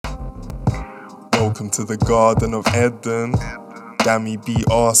Welcome to the Garden of Eden. Dammy be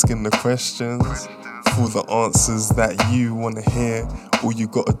asking the questions for the answers that you want to hear. All you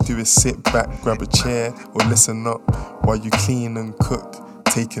gotta do is sit back, grab a chair, or listen up while you clean and cook.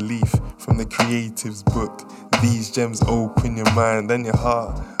 Take a leaf from the creative's book. These gems open your mind and your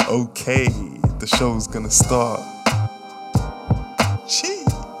heart. Okay, the show's gonna start. Cheese.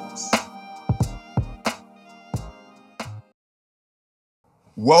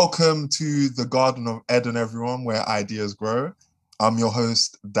 Welcome to the Garden of Eden, everyone, where ideas grow. I'm your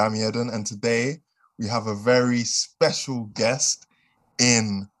host, Dammy Eden, and today we have a very special guest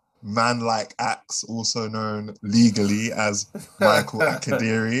in Man Like Axe, also known legally as Michael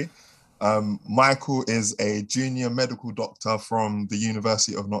Akadiri. Michael is a junior medical doctor from the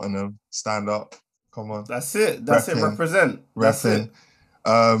University of Nottingham. Stand up, come on. That's it. Represent. That's it.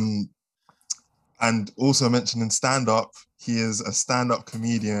 And also mentioning stand-up, he is a stand-up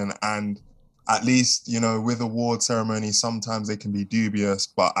comedian, and at least, you know, with award ceremonies, sometimes they can be dubious,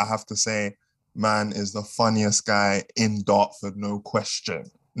 but I have to say, man is the funniest guy in Dartford, no question.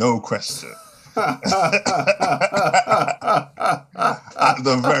 No question. At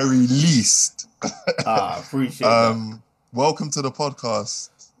the very least. Appreciate that. Welcome to the podcast,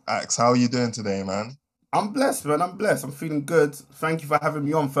 Axe. How are you doing today, man? I'm blessed, man. I'm blessed. I'm feeling good. Thank you for having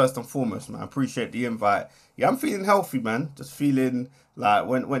me on first and foremost, man. I appreciate the invite. Yeah, I'm feeling healthy, man. Just feeling like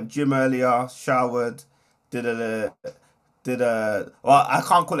went gym earlier, showered, did a well, I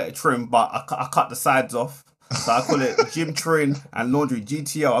can't call it a trim, but I cut the sides off. So I call it gym, trim, and laundry.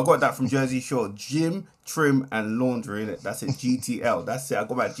 GTL. I got that from Jersey Shore. Gym, trim, and laundry. Innit? That's it. GTL. That's it. I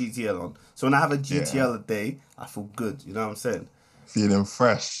got my GTL on. So when I have a GTL a day, I feel good. You know what I'm saying? Feeling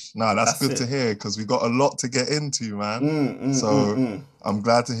fresh. Nah, that's good to hear, because we got a lot to get into, man. I'm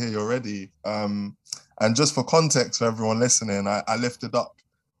glad to hear you're ready. And just for context for everyone listening, I lifted up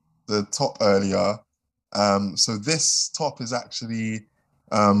the top earlier. So this top is actually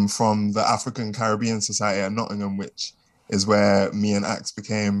from the African Caribbean Society at Nottingham, which is where me and Axe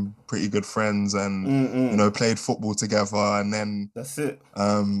became pretty good friends and you know, played football together, and then that's it.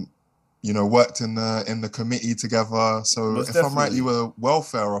 You know, worked in the committee together. So Most if definitely. I'm right, you were a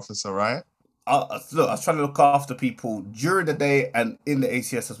welfare officer, right? I was trying to look after people during the day and in the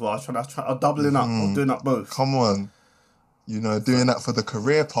ACS as well. I was doubling up. I was doing up both. Come on. You know, doing that for the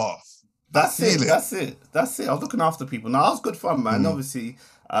career path. That's it. I was looking after people. Now, that was good fun, man. Obviously,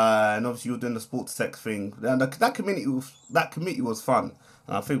 you were doing the sports tech thing. And that committee was fun.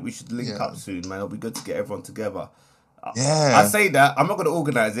 And I think we should link up soon, man. It'll be good to get everyone together. Yeah. I say that. I'm not going to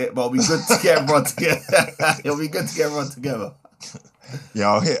organise it, but it'll be good to get everyone together. It'll be good to get everyone together.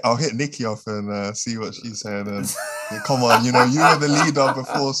 Yeah, I'll hit Nikki off and see what she's saying. And come on, you know, you were the leader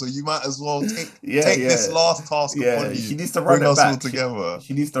before, so you might as well take this last task upon you. She needs to run it back. Bring us all together.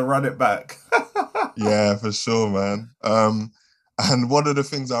 She needs to run it back. Yeah, for sure, man. And one of the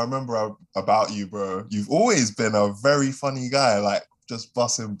things I remember about you, bro, you've always been a very funny guy, like just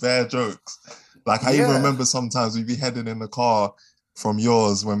busting bare jokes. Like I even remember sometimes we'd be heading in the car from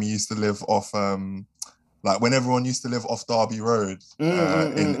yours when we used to live off, like when everyone used to live off Derby Road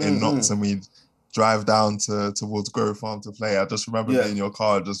in Notts, and we'd drive down towards Grove Farm to play. I just remember being in your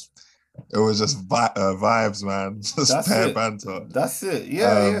car, it was just vibes, man. Just bare banter. That's it.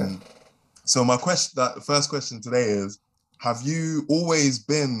 Yeah. So my first question today is, have you always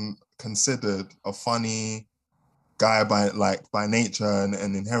been considered a funny guy by nature and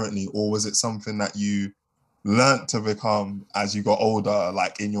inherently, or was it something that you learnt to become as you got older,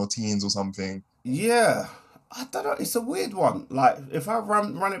 like in your teens or something? Yeah, I don't know. It's a weird one. Like if I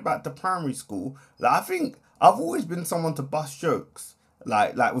run it back to primary school, like I think I've always been someone to bust jokes,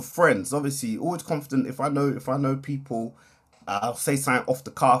 like with friends. Obviously, always confident. If I know people, I'll say something off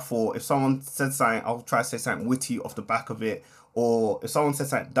the cuff, or if someone said something, I'll try to say something witty off the back of it. Or if someone says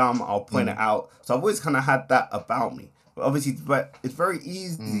something dumb, I'll point it out. So I've always kind of had that about me. But obviously, it's very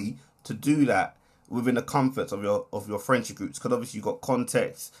easy to do that within the comforts of your friendship groups, because obviously you've got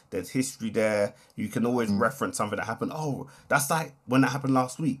context, there's history there. You can always reference something that happened. Oh, that's like when that happened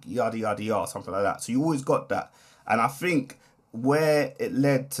last week, yada, yada, yada, something like that. So you always got that. And I think where it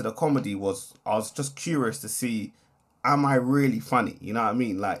led to the comedy was I was just curious to see, am I really funny? You know what I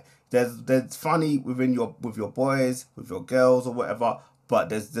mean? Like, there's funny with your boys, with your girls or whatever, but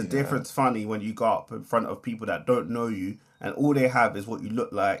there's the difference funny when you go up in front of people that don't know you and all they have is what you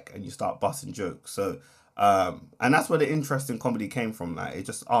look like and you start busting jokes. So and that's where the interesting comedy came from. Like it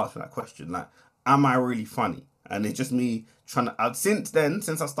just asked me that question, like, am I really funny? And it's just me trying to since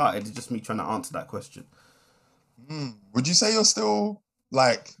I started, it's just me trying to answer that question. Would you say you're still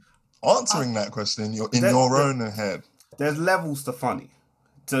like answering that question in your own head? There's levels to funny.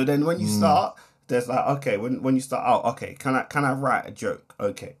 So then when you start, there's like, okay, when you start out, okay, can I write a joke?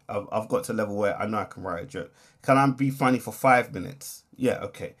 Okay, I've got to a level where I know I can write a joke. Can I be funny for 5 minutes? Yeah,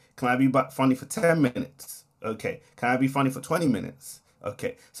 okay. Can I be funny for 10 minutes? Okay. Can I be funny for 20 minutes?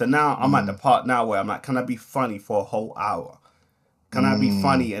 Okay. So now I'm at the Mm, part now where I'm like, can I be funny for a whole hour? Can I be mm,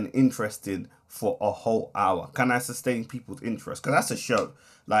 funny and interested for a whole hour? Can I sustain people's interest? Because that's a show.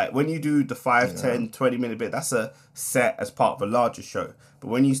 Like when you do the five, yeah. 10, 20 minute bit, that's a set as part of a larger show. But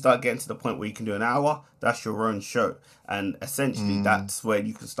when you start getting to the point where you can do an hour, that's your own show. And essentially, Mm, that's where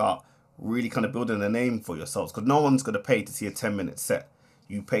you can start really kind of building a name for yourselves. Because no one's going to pay to see a 10-minute set.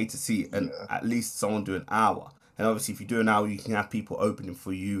 You pay to see an yeah. at least someone do an hour. And obviously, if you do an hour, you can have people opening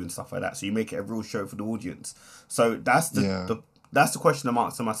for you and stuff like that. So you make it a real show for the audience. So Yeah. that's the question I'm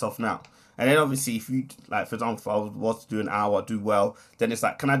asking myself now. And then obviously, if you like, for example, if I was to do an hour, do well, then it's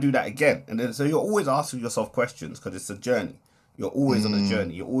like, can I do that again? And then so you're always asking yourself questions because it's a journey. You're always on a Mm,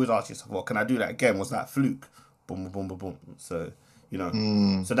 journey. You always ask yourself, well, can I do that again? Was that fluke? Boom, boom, boom, boom, boom. So you know,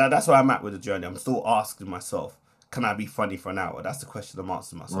 mm, so that's where I'm at with the journey. I'm still asking myself, can I be funny for an hour? That's the question I'm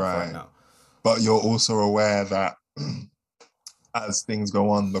asking myself right right. now. But you're also aware that as things go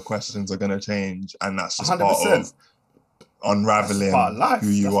on, the questions are going to change, and that's just part of 100%. That's just part of unraveling who life.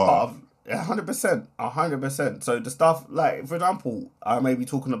 you That's are. part of 100%, 100%. So the stuff, like for example, I may be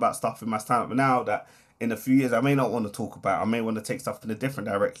talking about stuff in my stand up now that in a few years I may not want to talk about. I may want to take stuff in a different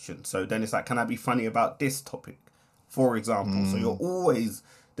direction. So then it's like, can I be funny about this topic, for example? So you're Mm, always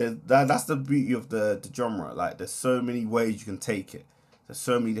that's the beauty of the genre. Like there's so many ways you can take it. There's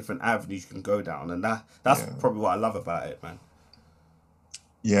so many different avenues you can go down, and that's yeah. probably what I love about it, man.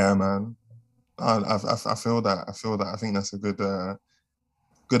 Yeah, man. I feel that. I feel that. I think that's a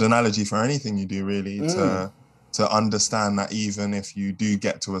good analogy for anything you do, really, Mm, to understand that even if you do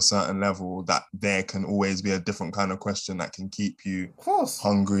get to a certain level, that there can always be a different kind of question that can keep you of course,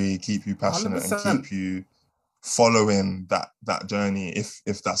 hungry, keep you passionate, and 100%. keep you following that journey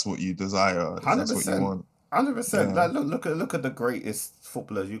if that's what you desire, if Hundred that's what you percent, want. 100%. Yeah, Like look at the greatest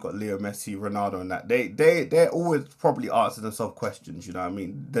footballers. You've got Leo Messi, Ronaldo, and that. They're always probably asking themselves questions. You know what I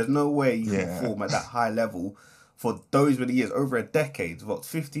mean? There's no way you can yeah, perform at that high level for those many years, over a decade, what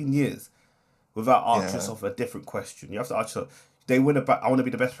 15 years, without asking yeah, yourself a different question. You have to ask yourself. They win a. I want to be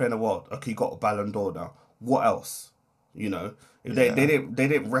the best player in the world. Okay, you got a Ballon d'Or now. What else? You know, if yeah, they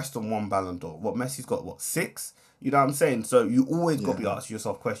didn't rest on one Ballon d'Or. What Messi's got? What, six? You know what I'm saying? So you always got to be yeah. asking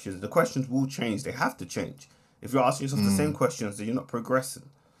yourself questions. The questions will change. They have to change. If you're asking yourself the same Mm, questions, then you're not progressing.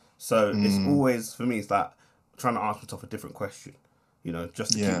 So it's mm, always for me. It's like trying to ask myself a different question. You know,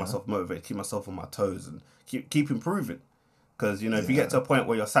 just to keep yeah, myself motivated, keep myself on my toes, and keep improving. Because if you get to yeah. a point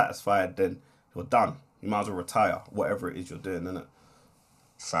where you're satisfied, then you're done. You might as well retire, whatever it is you're doing, innit?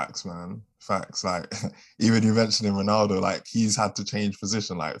 Facts, man. Facts. Like even you mentioning Ronaldo, like he's had to change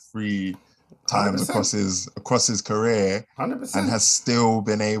position like three Hundred times percent, across his career, hundred and percent. has still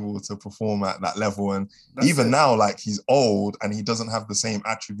been able to perform at that level. And That's even it. now, like he's old and he doesn't have the same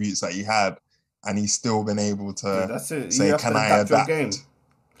attributes that he had, and he's still been able Yeah, to that's it. You say, have "Can to I adapt your game.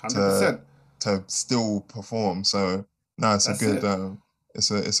 adapt 100%. to still perform?" So no, it's a That's good, it.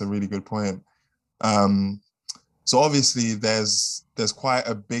 it's a really good point. Um, so obviously there's quite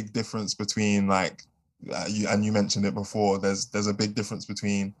a big difference between like you mentioned it before. There's a big difference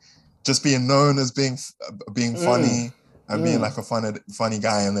between just being known as being Mm, funny and being mm. like a funny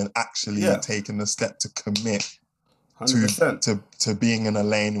guy, and then actually Yeah, taking the step to commit 100%. to being in a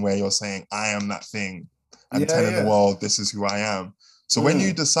lane where you're saying I am that thing and Yeah, telling the yeah. world this is who I am. So when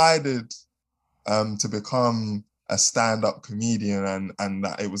you Mm. decided to become a stand-up comedian and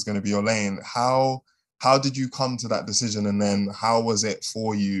that it was going to be your lane, how did you come to that decision, and then how was it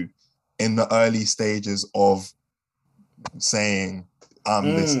for you in the early stages of saying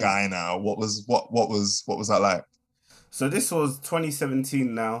I'm this Mm. guy now? What was that like? So this was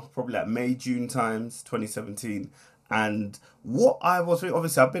 2017 now, probably like May, June times, 2017. And what I was,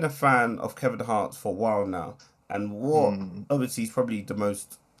 obviously, I've been a fan of Kevin Hart for a while now. And what, Mm, obviously, he's probably the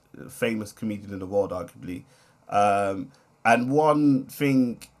most famous comedian in the world, arguably. Um, and one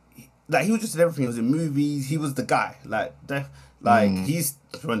thing, like, he was just in everything. He was in movies. He was the guy. Like, mm,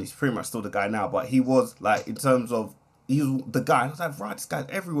 well, he's pretty much still the guy now, but he was, like, in terms of, he was the guy. And I was like, right, this guy's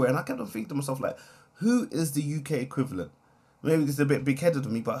everywhere. And I kept on thinking to myself, like, who is the UK equivalent? Maybe it's a bit big headed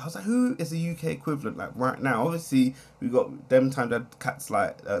of me, but I was like, who is the UK equivalent like right now? Obviously, we got them times that cats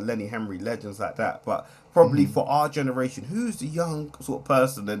like Lenny Henry, legends like that. But probably mm, for our generation, who's the young sort of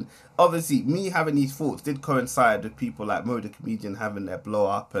person? And obviously, me having these thoughts did coincide with people like Mo the comedian having their blow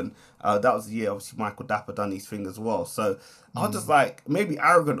up, and that was the year obviously Michael Dapper done these things as well. So I was just mm, like, maybe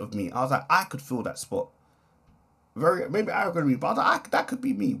arrogant of me. I was like, I could fill that spot. very maybe arrogant of me, but that could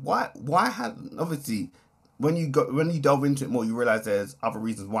be me. Why had obviously when you delve into it more, you realize there's other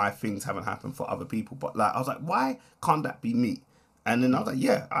reasons why things haven't happened for other people. But like I was like, why can't that be me? And then I was like,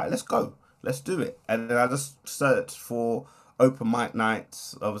 yeah, all right, let's go, let's do it. And then I just searched for open mic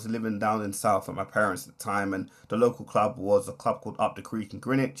nights. I was living down in South at my parents at the time, and the local club was a club called Up the Creek in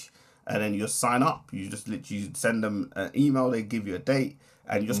Greenwich. And then you sign up. You just literally send them an email. They give you a date,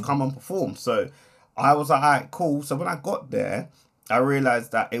 and you just come and perform. So I was like, all right, cool. So when I got there, I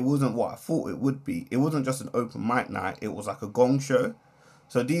realized that it wasn't what I thought it would be. It wasn't just an open mic night. It was like a gong show.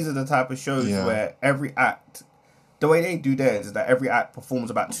 So these are the type of shows Yeah. where every act, the way they do theirs is that every act performs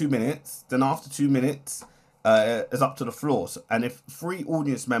about 2 minutes. Then after 2 minutes, it's up to the floors. And if three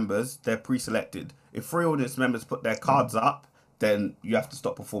audience members, they're pre-selected. If three audience members put their cards up, then you have to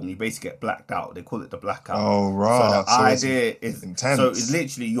stop performing. You basically get blacked out. They call it the blackout. Oh, So the right. So it's idea is, so it's intense.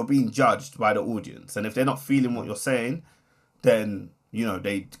 literally you're being judged by the audience, and if they're not feeling what you're saying, then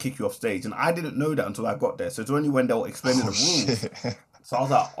they kick you off stage. And I didn't know that until I got there. So it's only when they were explaining Oh the rules. shit. So I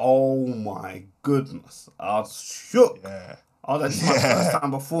was like, oh my goodness, I was shook. Yeah. I was like, this is my first Yeah.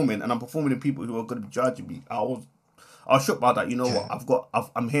 time performing, and I'm performing to people who are going to be judging me. I was shook by that. You know what? Yeah.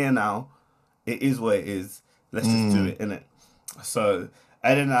 I'm here now. It is what it is. Let's just do it, innit? So,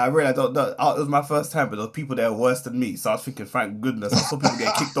 and then I realized that it was my first time, but there were people there worse than me. So I was thinking, thank goodness. I saw people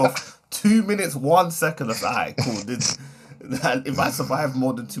get kicked off 2 minutes, 1 second. I was like, all right, cool. If I survive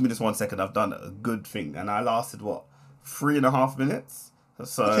more than 2 minutes, 1 second, I've done a good thing. And I lasted, what, 3.5 minutes?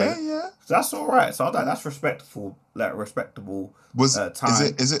 So Okay, yeah. that's all right. So I was like, that's respectable Was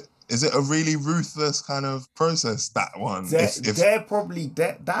time. is it a really ruthless kind of process, that one? If They're probably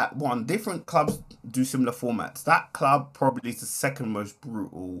that one. Different clubs do similar formats. That club probably is the second most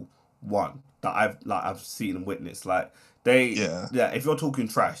brutal one that I've seen and witnessed. Like Yeah. if you're talking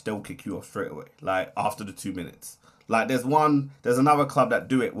trash, they'll kick you off straight away. Like after the 2 minutes. Like there's another club that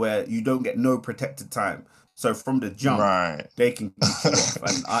do it where you don't get no protected time. So from the jump, Right. they can kick you off.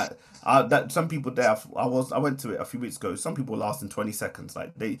 And that some people there, I went to it a few weeks ago. Some people last in 20 seconds.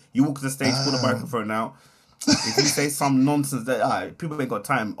 Like you walk to the stage, pull the Damn. microphone out. If you say some nonsense that people ain't got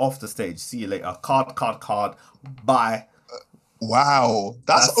time off the stage, see you later. Card, bye. Wow.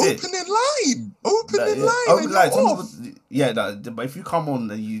 That's That's it. opening line. Opening Yeah. line Oh, and like you're some off. people, yeah. But if you come on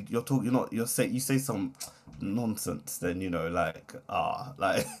and you're talking, you say some nonsense, then like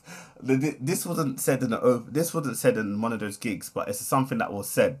this wasn't said this wasn't said in one of those gigs, but it's something that was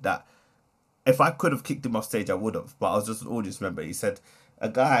said that if I could have kicked him off stage, I would have. But I was just an audience member. He said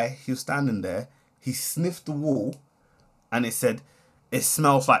he was standing there. He sniffed the wall, and it said, "It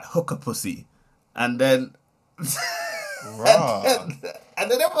smells like hooker pussy," and then. and Rah.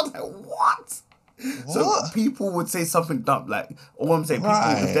 then everyone's like, what? So What? people would say something dumb, like, all I'm saying, people,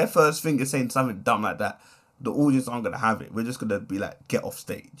 if Right. their first thing is saying something dumb like that, the audience aren't going to have it. We're just going to be like, get off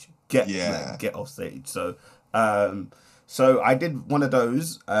stage. Yeah. Get off stage. So I did one of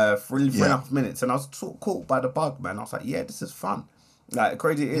those for 3.5 minutes, and I was sort of caught by the bug, man. I was like, yeah, this is fun. Like,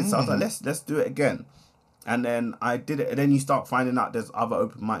 crazy it is. So I was like, let's do it again. And then I did it, and then you start finding out there's other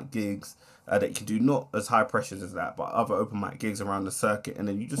open mic gigs that you can do, not as high pressures as that, but other open mic gigs around the circuit, and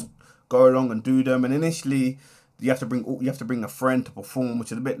then you just go along and do them. And initially, you have to bring a friend to perform,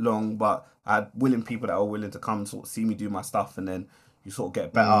 which is a bit long, but I had willing people that are willing to come and sort of see me do my stuff, and then you sort of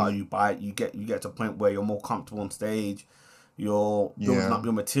get better. You get to a point where you're more comfortable on stage. You're building Yeah. up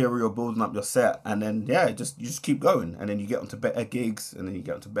your material, building up your set, and then you just keep going, and then you get onto better gigs, and then you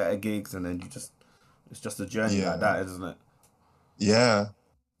get onto better gigs, and then it's just a journey Yeah. like that, isn't it? Yeah.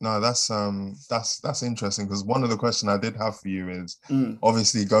 No, that's interesting, because one of the questions I did have for you is Mm,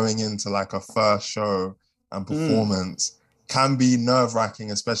 obviously going into like a first show and mm. performance can be nerve-wracking,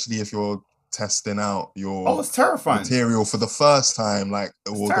 especially if you're testing out Oh, your it's terrifying. material for the first time, like,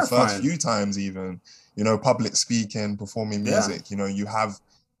 It's or the first terrifying. few times even, public speaking, performing Yeah, music, you have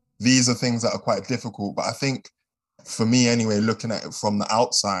these are things that are quite difficult. But I think for me anyway, looking at it from the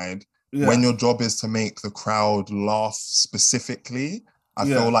outside, when yeah, your job is to make the crowd laugh specifically, I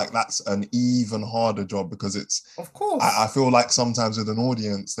feel yeah. like that's an even harder job, because Of I course. feel like sometimes with an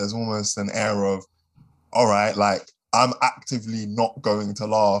audience, there's almost an air of, all right, like I'm actively not going to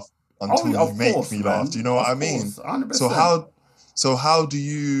laugh Oh, until yeah, you of make course, me laugh. Do man. you know what I Of mean? course, 100%. So how do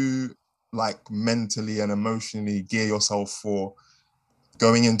you like mentally and emotionally gear yourself for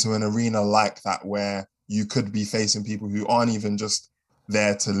going into an arena like that, where you could be facing people who aren't even just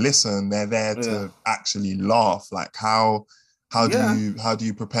there to listen, they're there Yeah. to actually laugh? Like, how Yeah. how do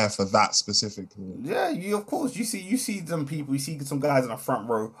you prepare for that specifically? Yeah, you of course you see them people, you see some guys in the front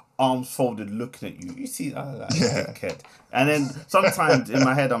row, arms folded, looking at you. You see, like, Yeah. dickhead. And then sometimes in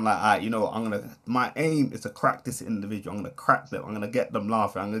my head, I'm like, you know what, I'm gonna. My aim is to crack this individual. I'm gonna crack them. I'm gonna get them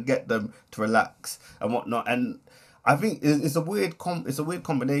laughing. I'm gonna get them to relax and whatnot. And I think it's a weird it's a weird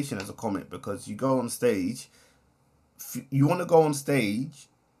combination as a comic because you go on stage, you want to go on stage,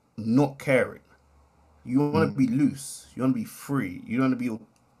 not caring. You want to be Mm. loose. You want to be free. You don't want to be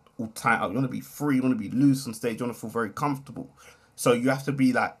all tight up. You want to be free. You want to be loose on stage. You want to feel very comfortable. So you have to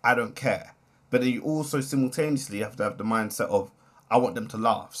be like, I don't care. But then you also simultaneously have to have the mindset of, I want them to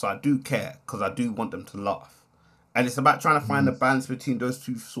laugh. So I do care because I do want them to laugh. And it's about trying to find a Mm. balance between those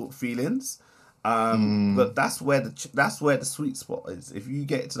two sort of feelings. Mm. But that's where the sweet spot is. If you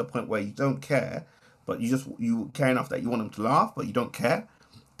get to the point where you don't care, but you care enough that you want them to laugh, but you don't care,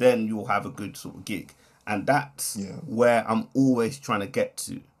 then you'll have a good sort of gig. And that's Yeah. where I'm always trying to get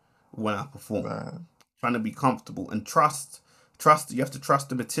to when I perform. Right. Trying to be comfortable and trust. You have to trust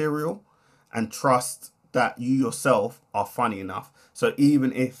the material and trust that you yourself are funny enough. So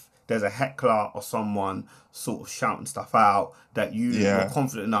even if there's a heckler or someone sort of shouting stuff out, that you're Yeah.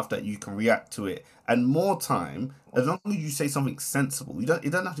 confident enough that you can react to it. And more time, as long as you say something sensible, it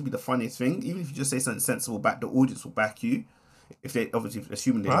doesn't have to be the funniest thing. Even if you just say something sensible back, the audience will back you. If they obviously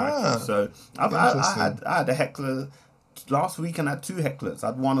assuming they like you. Ah, So interesting. I had a heckler last week and I had two hecklers. I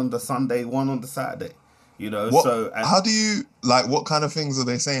had one on the Sunday, one on the Saturday. You know, What? so and How do you like? What kind of things are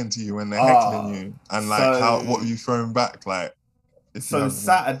they saying to you when they're heckling ah you? And like, how? What so are you throwing back? Like, if you so have,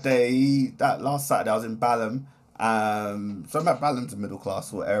 Saturday, that last Saturday I was in Balham. So I'm at Balham's a middle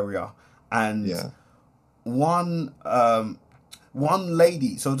class sort of area, and yeah, one one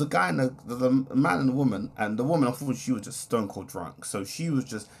lady. So the guy and the man and the woman, and the woman, I thought she was just stone cold drunk. So she was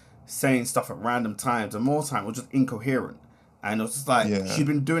just saying stuff at random times, and more time was just incoherent. And it was just like yeah, she'd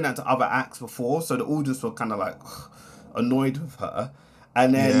been doing that to other acts before, so the audience were kind of like annoyed with her.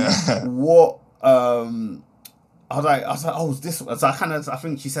 And then yeah, what? I was like, oh, it's this one. So I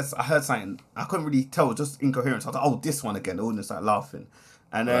think she said, I heard something. I couldn't really tell, just incoherence. I was like, oh, this one again. The audience started laughing.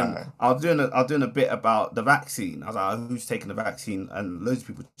 And then right, I was doing a bit about the vaccine. I was like, oh, who's taking the vaccine? And loads of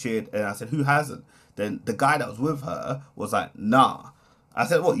people cheered. And I said, who hasn't? Then the guy that was with her was like, nah. I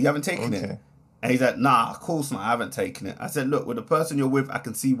said, what, you haven't taken it? okay. And he's like, nah, of course not. I haven't taken it. I said, look, with the person you're with, I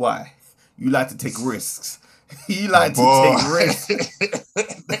can see why. You like to take risks. You like to Boy, take risks.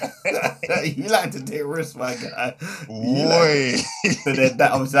 You like to take risks, my guy. You like to... boy, So then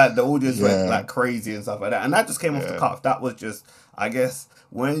that obviously like, the audience went yeah, like crazy and stuff like that. And that just came off the yeah, cuff. That was just, I guess,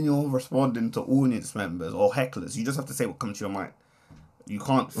 when you're responding to audience members or hecklers, you just have to say what comes to your mind. You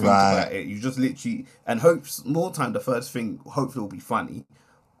can't think right, about it. You just literally and hopes more time the first thing hopefully will be funny,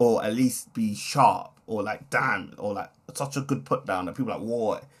 or at least be sharp, or like damn, or like such a good put down that people are like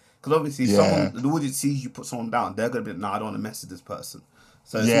what? Because obviously yeah, someone the audience sees you put someone down, they're gonna be like, nah, I don't want to mess with this person.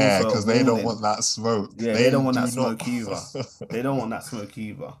 So it's yeah, also a because they don't warning. want that smoke. Yeah, they They don't want that do not. smoke either. They don't want that smoke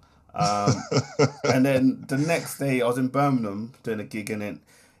either. Um, and then the next day, I was in Birmingham doing a gig, and then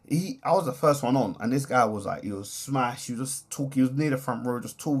I was the first one on, and this guy was like, he was smashed. He was just talking. He was near the front row,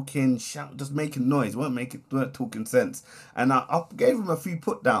 just talking, shout, just making noise. Weren't talking sense. And I gave him a few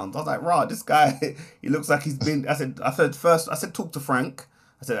put downs. I was like, "Rah, this guy, he looks like he's been." I said, talk to Frank.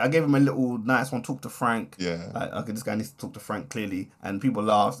 I said, I gave him a little nice one, talk to Frank. Yeah, Like, okay, this guy needs to talk to Frank clearly. And people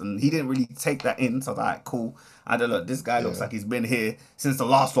laughed, and he didn't really take that in. So I was like, cool. I don't look, this guy looks yeah. like he's been here since the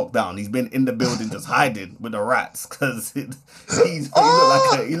last lockdown. He's been in the building just hiding with the rats because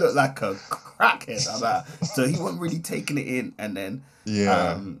Oh, he looked like a crackhead. I was like, so he wasn't really taking it in. And then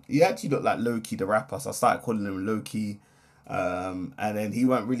yeah. he actually looked like Loki the rapper. So I started calling him Loki. And then he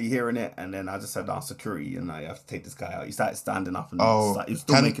weren't really hearing it, and then I just said, security," and I have to take this guy out. He started standing up, and Oh, he was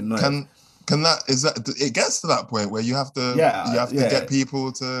still can making noise. can can that is that it gets to that point where you Yeah, have to get yeah.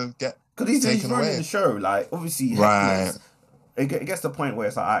 people to get Because he's taken running the away. show. Like obviously Right. hecklers. It gets to the point where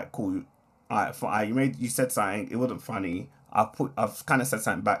it's like, alright, cool. Alright, you said something. It wasn't funny. I've kind of said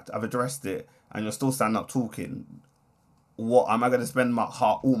something back. I've addressed it, and you're still standing up talking. What am I going to spend my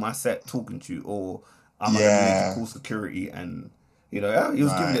heart all my set talking to you, or am I going to make you Yeah. call security? And yeah, he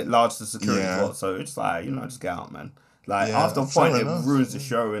was giving Right. it large to security as Yeah. well. So it's like just get out, man. Like after Yeah. a point, Fair it enough. ruins the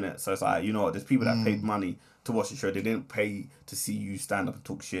show in it. So it's like there's people that paid Mm, money to watch the show. They didn't pay to see you stand up and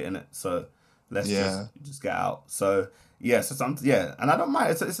talk shit in it. So let's yeah. just get out. So yeah, and I don't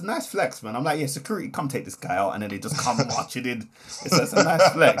mind. It's a nice flex, man. I'm like, yeah, security, come take this guy out, and then they just come marching in. It's a nice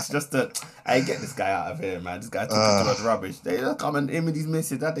flex, just to hey, get this guy out of here, man. This guy talking too Uh. much rubbish. They just come and him and his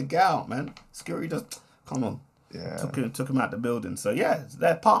missus had to get out, man. Security just come on, Yeah. took him out the building. So yeah,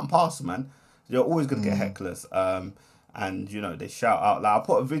 they're part and parcel, man. You're always gonna get Mm, hecklers. and they shout out. Like I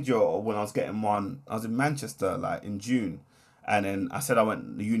put a video of when I was getting one. I was in Manchester like in June, and then I said I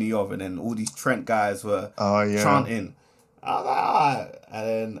went to uni of, and then all these Trent guys were Oh yeah. chanting. I was like, alright.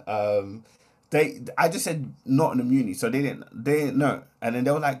 And then I just said Nottingham Uni, so they didn't know. And then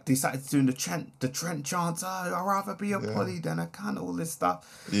they were like, they started doing the Trent chants. Oh, I'd rather be a Yeah. bully than a cunt, all this stuff.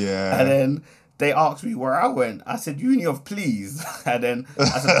 And Yeah. then they asked me where I went. I said Uni of please. And then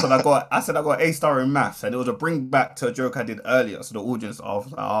I said I got A-star in maths, and it was a bring back to a joke I did earlier. So the audience was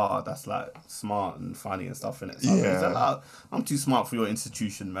like, oh, that's like smart and funny and stuff in it. So I said, Yeah. oh, I'm too smart for your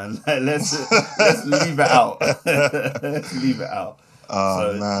institution, man. Let's leave it out. Let's leave it out.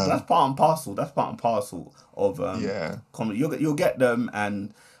 Oh So man. that's part and parcel. That's part and parcel of Yeah. comedy. You'll get them,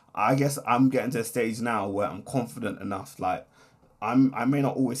 and I guess I'm getting to a stage now where I'm confident enough. Like I may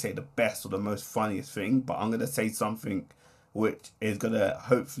not always say the best or the most funniest thing, but I'm gonna say something which is gonna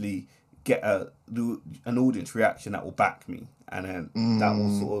hopefully get an audience reaction that will back me, and then that will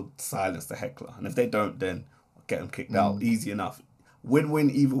Mm, sort of silence the heckler. And if they don't, then I'll get them kicked out. mm, Easy enough. Win-win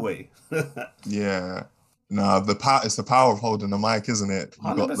either way. yeah. No, it's the power of holding the mic, isn't it?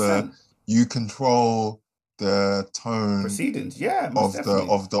 100%. You control the tone Proceedings, yeah, most definitely.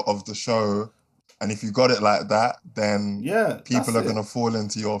 of the show, and if you got it like that, then Yeah, people that's are it. gonna fall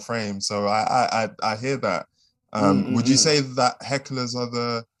into your frame. So I hear that. Would you Mm-mm-mm. say that hecklers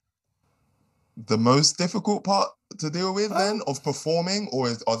are the most difficult part to deal with Uh, then of performing, or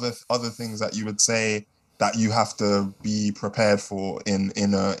is other things that you would say that you have to be prepared for in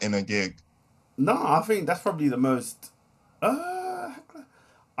a gig? no, I think that's probably the most. Uh,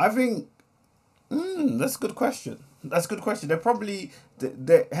 I think that's a good question. That's a good question. They're probably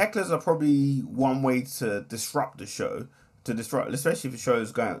the hecklers are probably one way to disrupt the show. To disrupt, especially if the show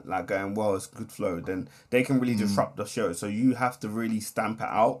is going well, it's good flow. Then they can really Mm, disrupt the show. So you have to really stamp it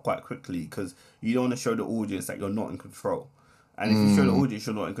out quite quickly because you don't want to show the audience that you're not in control. And if you show the mm, audience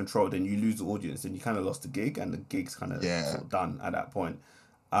you're not in control, then you lose the audience, and you kind of lost the gig, and the gig's kind of yeah. sort of done at that point.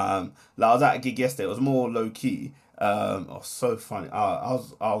 Like I was at a gig yesterday. It was more low key. Oh, so funny. I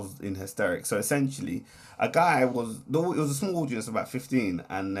was in hysterics. So essentially, a guy was it was a small audience, about 15,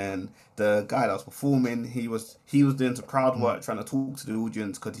 and then the guy that was performing, he was doing some crowd Mm, work, trying to talk to the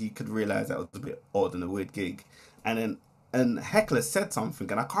audience because he could realize that it was a bit odd and a weird gig, and then and Heckler said something,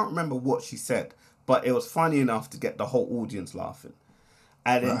 and I can't remember what she said, but it was funny enough to get the whole audience laughing.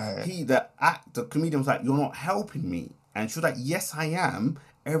 And then right. the comedian was like, "You're not helping me," and she was like, "Yes, I am.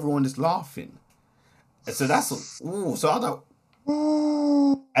 Everyone is laughing." And so that's ooh. So I thought,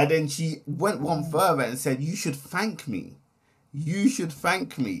 Ooh. and then she went one further and said, "You should thank me. You should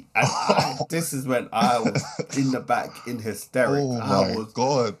thank me." And this is when I was in the back in hysterics. Oh my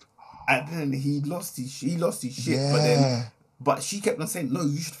God. And then he lost his shit. Yeah. But she kept on saying, "No,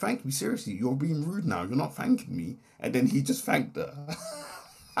 you should thank me. Seriously, you're being rude now. You're not thanking me." And then he just thanked her.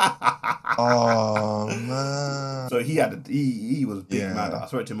 Oh man. So he was big mad. Yeah. I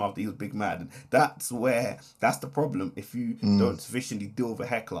spoke to him after, he was big mad. And that's the problem. If you Mm, don't sufficiently deal with a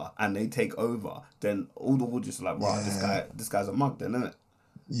heckler and they take over, then all the audience are like, wow, yeah. this guy's a mug then, isn't it?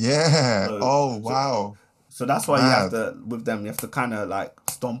 Yeah. So Oh so wow. so that's why Mad. you have to kind of like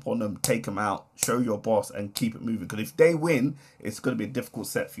stomp on them, take them out, show your boss, and keep it moving. Because if they win, it's going to be a difficult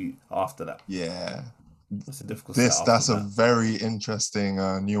set for you after that. Yeah. It's a difficult set after That's a that. very interesting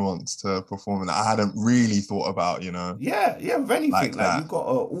nuance to performing that I hadn't really thought about, Yeah, yeah. With anything, like like you that. got to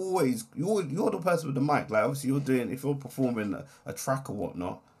always you're the person with the mic. Like obviously you're doing if you're performing a track or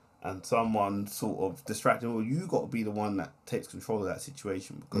whatnot, and someone sort of distracting, well, you got to be the one that takes control of that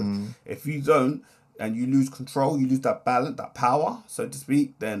situation. Because Mm, if you don't and you lose control, you lose that balance, that power, so to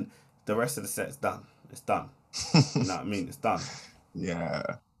speak, then the rest of the set's done. It's done. You know what I mean? It's done.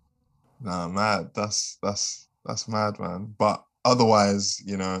 yeah. No, mad. That's mad, man. But otherwise,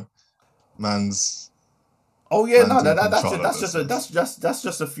 man's Oh yeah, man's no, in that's control just of that's this. just a, that's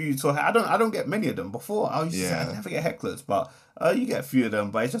just a few. So I don't get many of them. Before I used to say I Yeah. never get hecklers, but you get a few of them.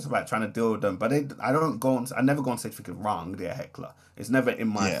 But it's just about trying to deal with them. But I don't go on. I never go on stage thinking wrong. They're a heckler. It's never in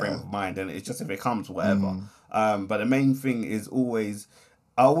my frame Yeah. of mind, and it's just if it comes, whatever. Mm, But the main thing is always,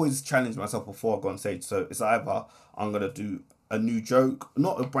 I always challenge myself before I go on stage. So it's either I'm gonna do a new joke,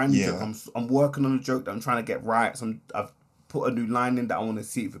 not a brand new joke. yeah. I'm working on a joke that I'm trying to get right. So I've put a new line in that I want to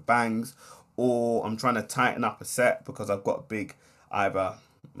see if it bangs, or I'm trying to tighten up a set because I've got a big either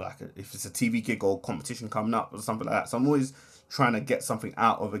if it's a TV gig or competition coming up or something like that. So I'm always trying to get something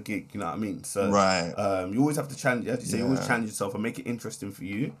out of a gig. You know what I mean? So Right. you always have to challenge, as you say, you always Yeah. challenge yourself and make it interesting for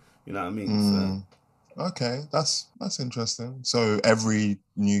you. You know what I mean? So Mm, okay. That's interesting. So every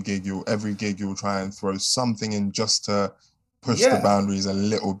gig you'll try and throw something in just to push the Yeah. boundaries a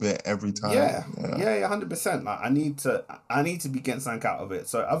little bit every time. Yeah, Yeah. yeah, 100%. Like I need to be getting something out of it.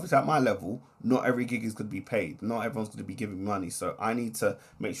 So obviously at my level, not every gig is going to be paid. Not everyone's going to be giving money. So I need to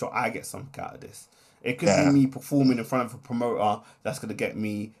make sure I get something out of this. It could be Yeah. me performing in front of a promoter that's going to get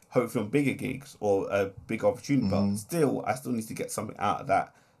me hopefully on bigger gigs or a big opportunity. But Hmm. still, I still need to get something out of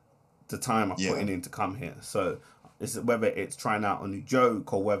that the time I'm Yeah. putting in to come here. So it's whether it's trying out a new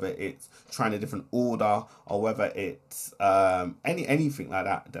joke or whether it's trying a different order or whether it's anything like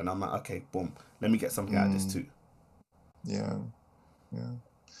that, then I'm like, okay, boom, let me get something out of this Mm, too. yeah. Yeah.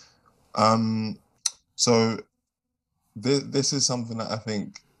 Um, so this is something that I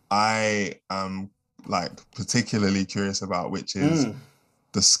think I am like particularly curious about, which is Mm,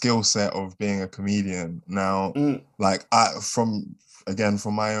 the skill set of being a comedian. Now, mm, like I from again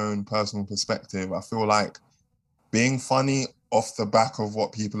from my own personal perspective, I feel like being funny off the back of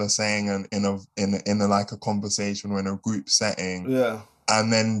what people are saying and in a like a conversation or in a group setting, yeah.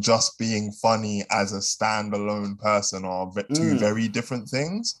 and then just being funny as a standalone person are two Mm, very different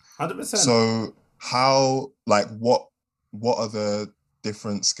things. 100%. So how like what are the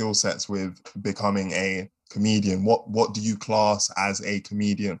different skill sets with becoming a comedian? What do you class as a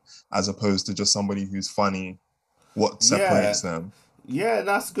comedian as opposed to just somebody who's funny? What separates Yeah. them? Yeah,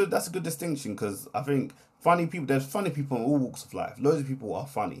 that's good. That's a good distinction because I think funny people. There's funny people in all walks of life. Loads of people are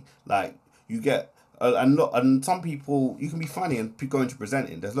funny. Like you get and some people you can be funny and go into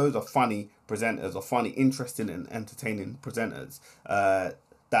presenting. There's loads of funny presenters or funny, interesting and entertaining presenters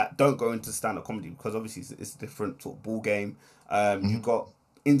that don't go into stand up comedy because obviously it's a different sort of ball game. You've Mhm. got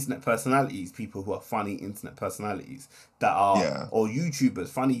internet personalities, people who are funny internet personalities that are Yeah. or YouTubers,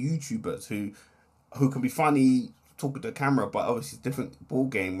 funny YouTubers who can be funny talking to the camera, but obviously it's a different ball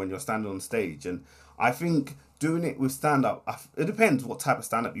game when you're standing on stage. And I think doing it with stand up, it depends what type of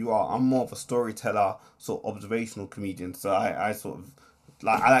stand up you are. I'm more of a storyteller, sort of observational comedian. So I sort of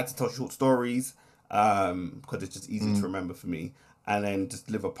like I like to tell short stories because it's just easy to Mm, remember for me. And then just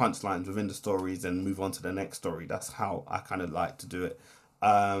deliver punchlines within the stories and move on to the next story. That's how I kind of like to do it.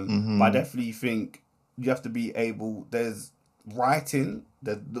 But I mm-hmm. definitely think you have to be able. There's writing.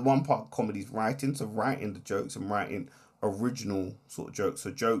 The one part of comedy is writing, so writing the jokes and writing original sort of jokes,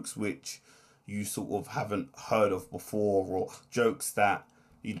 so jokes which you sort of haven't heard of before, or jokes that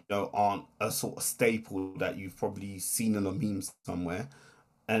aren't a sort of staple that you've probably seen in a meme somewhere.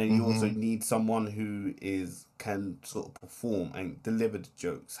 And then you also Mm-hmm. need someone who is can sort of perform and deliver the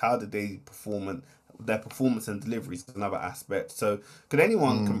jokes. How did they perform and their performance and delivery is another aspect. So, because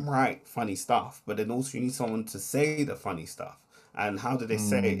anyone Mm, can write funny stuff, but then also you need someone to say the funny stuff. And how do they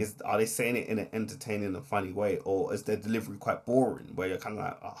say it? mm, Are they saying it in an entertaining and funny way, or is their delivery quite boring, where you're kind of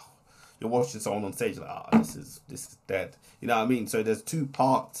like, oh, you're watching someone on stage like, oh, this is dead. You know what I mean? So there's two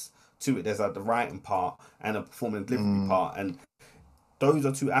parts to it. There's like the writing part and a performing delivery mm, part, and those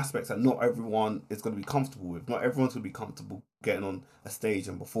are two aspects that not everyone is going to be comfortable with. Not everyone's going to be comfortable getting on a stage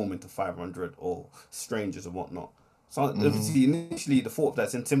and performing to 500 or strangers and whatnot. So mm-hmm. obviously, initially, the thought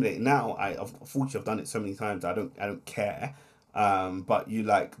that's intimidating. Now, unfortunately I've done it so many times. I don't care. But you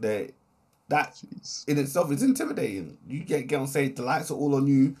like that Jeez. in itself is intimidating. You get on stage, the lights are all on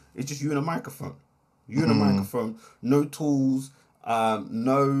you. It's just you and a microphone. You and a Mm, microphone. No tools.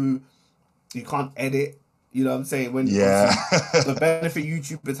 No, you can't edit. You know what I'm saying? When yeah. obviously the benefit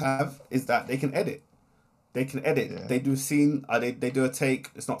YouTubers have is that they can edit. They can edit. Yeah. They do a scene. They do a take.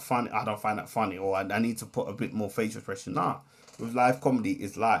 It's not funny. I don't find that funny, or I need to put a bit more facial expression. Nah, with live comedy,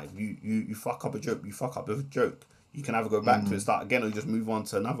 it's live. You fuck up a joke. You fuck up a joke. You can either go back to it, Mm, start again, or you just move on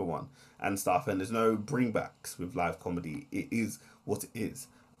to another one and stuff. And there's no bringbacks with live comedy. It is what it is.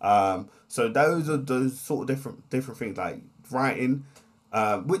 So those are those sort of different things like writing.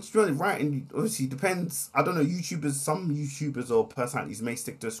 Which really writing obviously depends. I don't know. Some YouTubers or personalities may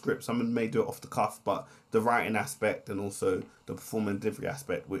stick to a script. Some may do it off the cuff, but the writing aspect and also the performance delivery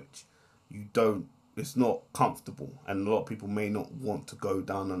aspect, which you don't, it's not comfortable, and a lot of people may not want to go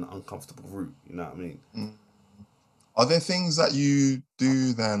down an uncomfortable route. You know what I mean? mm. Are there things that you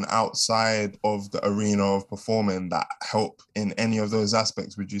do then outside of the arena of performing that help in any of those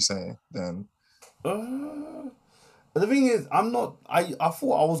aspects, would you say then? Uh, But the thing is, I'm not. I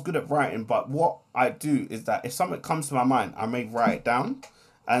thought I was good at writing, but what I do is that if something comes to my mind, I may write it down,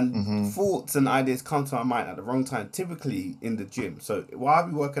 and Mm-hmm. thoughts and ideas come to my mind at the wrong time. Typically in the gym. So while I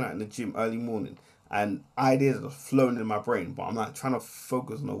be working out in the gym early morning, and ideas are flowing in my brain, but I'm like trying to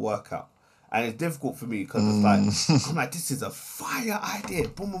focus on the workout, and it's difficult for me because it's like Mm. I'm like, this is a fire idea,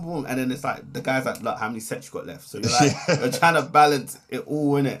 boom, boom, boom, and then it's like the guy's like, look, how many sets you got left? So you're Yeah. trying to balance it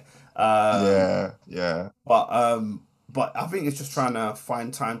all in it. Yeah. Yeah. But I think it's just trying to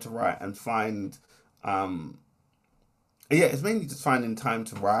find time to write and find um Yeah, it's mainly just finding time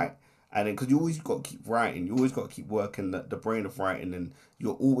to write, and then because you always got to keep writing, you always got to keep working the brain of writing, and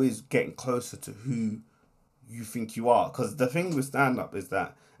you're always getting closer to who you think you are. Because the thing with stand up is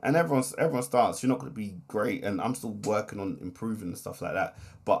that, and everyone starts. You're not going to be great, and I'm still working on improving and stuff like that.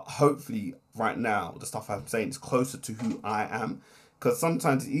 But hopefully, right now, the stuff I'm saying is closer to who I am. Because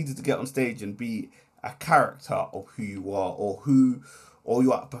sometimes it's easy to get on stage and be a character of who you are, or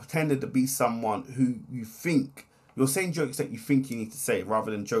you are pretending to be someone who you think you're saying jokes that you think you need to say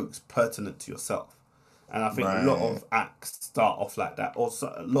rather than jokes pertinent to yourself. And I think a lot Right. of acts start off like that.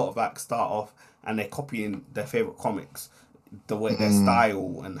 Also, a lot of acts start off and they're copying their favorite comics, the way their Mm,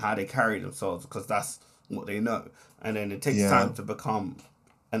 style and how they carry themselves because that's what they know. And then it takes yeah. time to become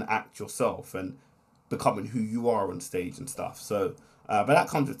an act yourself and becoming who you are on stage and stuff. So, but that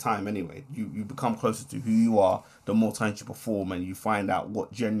comes with time anyway. You become closer to who you are the more times you perform and you find out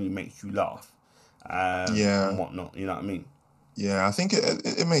what genuinely makes you laugh, and Yeah. whatnot. You know what I mean? Yeah. I think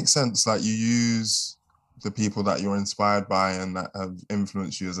it makes sense. Like you use the people that you're inspired by and that have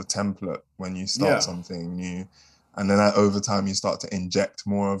influenced you as a template when you start Yeah, something new. And then over time, you start to inject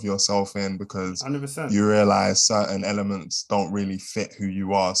more of yourself in because 100%, you realize certain elements don't really fit who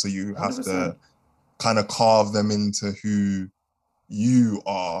you are. So you hundred have to percent. kind of carve them into who you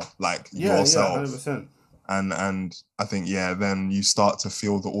are, like Yeah, yeah, yourself. 100%. And I think, yeah, then you start to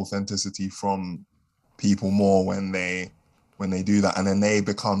feel the authenticity from people more when they do that, and then they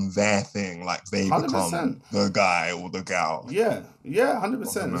become their thing, like they Hundred become percent. the guy or the gal Yeah, yeah, hundred of the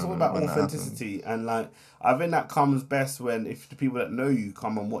percent. It's all moment about when that happens. authenticity, and like I think that comes best when if the people that know you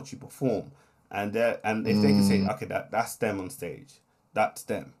come and watch you perform, and if they can say, Mm, okay, that's them on stage, that's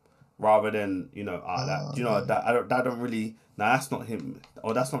them, rather than that yeah. that don't really that's not him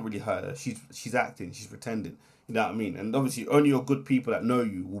or that's not really her. She's acting, she's pretending. You know what I mean? And obviously, only your good people that know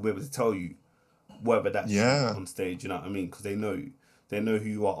you will be able to tell you whether that's you Yeah. on stage. You know what I mean? Because they know you, they know who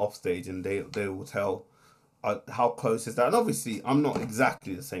you are off stage, and they will tell how close is that? And obviously, I'm not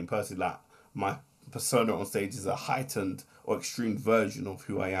exactly the same person. Like my persona on stage is a heightened or extreme version of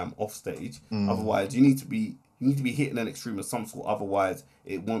who I am off stage. Mm, Otherwise, you need to be hitting an extreme of some sort. Otherwise,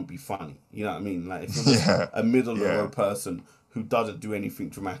 it won't be funny. You know what I mean? Like if you're just yeah. a middle of the Yeah. road person who doesn't do anything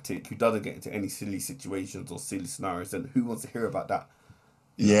dramatic, who doesn't get into any silly situations or silly scenarios, then who wants to hear about that?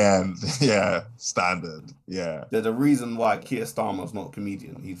 You know. Yeah. Yeah. Standard. Yeah. There's a reason why Keir Starmer's not a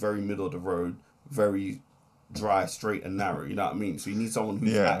comedian. He's very middle of the road, very dry, straight, and narrow. You know what I mean? So you need someone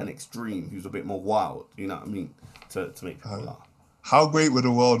who's at Yeah. an extreme, who's a bit more wild. You know what I mean? To make people Uh, laugh. how great would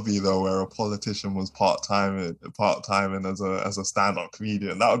the world be though, where a politician was part time and as a stand up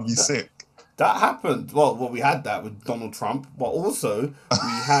comedian? That would be That sick. that happened. Well, we had that with Donald Trump, but also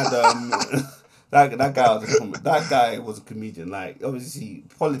we had that guy was that guy was a comedian. Like obviously,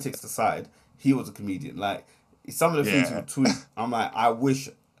 politics aside, he was a comedian. Like some of the things he Yeah. would tweet, I'm like, I wish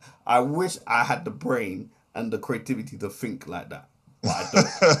I had the brain and the creativity to think like that, but I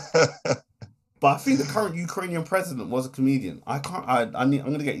don't. But I think the current Ukrainian president was a comedian. I can't. I'm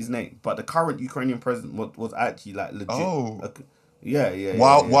gonna get his name. But the current Ukrainian president was actually like legit. Oh, Yeah, yeah,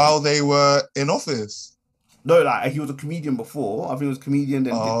 yeah, yeah. while they were in office. No, like he was a comedian before. I think he was a comedian,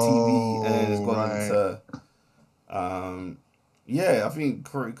 then did TV, and then has Oh, gone right. into um. Yeah, I think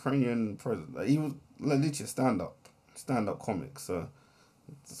Ukrainian president. Like, he was like, literally a stand up comic. So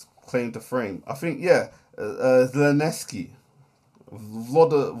it's claim to fame. I think yeah, Zelensky,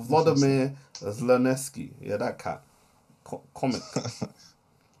 Interesting. Vladimir Zelensky. Yeah, that cat. Comic.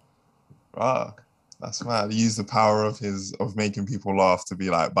 Ah, that's mad. He used the power of his of making people laugh to be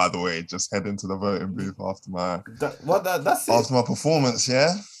like, by the way, just head into the voting booth That's after it. my performance,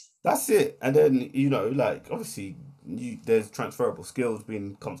 yeah? That's it. And then like obviously, there's transferable skills,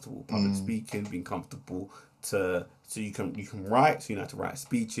 being comfortable with public Mm, speaking, being comfortable to so you can write, so you know how to write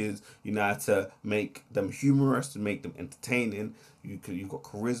speeches, you know how to make them humorous, to make them entertaining. You've got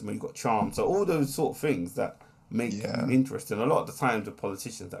charisma, you've got charm. So all those sort of things that make you yeah. interesting. A lot of the times, the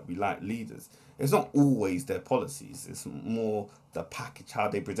politicians that we like, leaders, it's not always their policies. It's more the package, how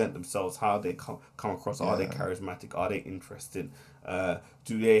they present themselves, how they come across. Are they Yeah. charismatic? Are they interesting?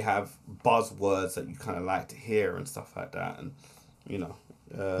 Do they have buzzwords that you kind of like to hear and stuff like that? And you know,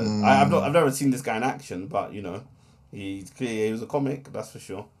 I've Mm, never seen this guy in action, but he was a comic, that's for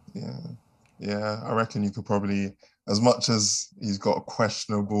sure. yeah. Yeah. I reckon you could probably, as much as he's got a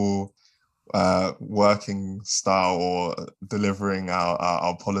questionable working style or delivering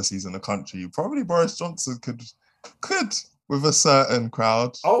our policies in the country, probably Boris Johnson could with a certain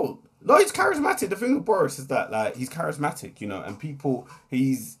crowd. Oh. No, he's charismatic. The thing with Boris is that like he's charismatic, and people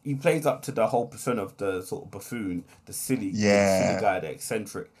he plays up to the whole persona of the sort of buffoon, the silly Yeah, guy, the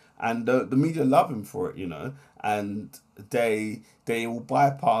eccentric, and the media love him for it, and they will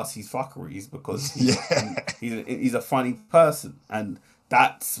bypass his fuckeries because yeah, he's a funny person, and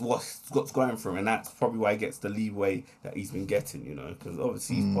that's what's going for him, and that's probably why he gets the leeway that he's been getting, because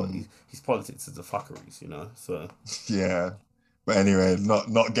obviously mm, his politics is the fuckeries, so. yeah. But anyway,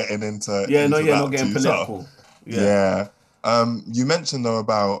 not getting into Yeah, no, into yeah, not that getting too tough. political. Yeah. Yeah. You mentioned though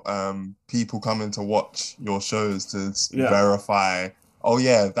about people coming to watch your shows to Yeah. verify, oh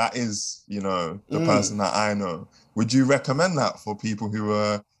yeah, that is, the Mm. person that I know. Would you recommend that for people who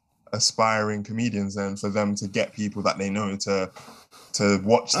are aspiring comedians and for them to get people that they know to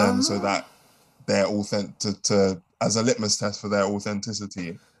watch them so Uh, that they're authentic to as a litmus test for their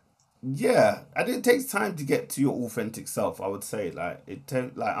authenticity? yeah. And it takes time to get to your authentic self, I would say. Like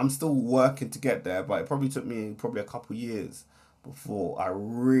I'm still working to get there, but it probably took me probably a couple years before I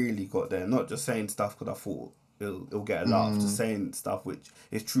really got there. Not just saying stuff because I thought it'll get a laugh, just Mm, saying stuff which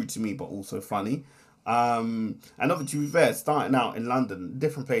is true to me but also funny. And obviously, to be fair, starting out in London,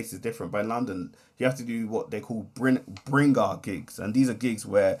 different places different, but in London, you have to do what they call bringer gigs, and these are gigs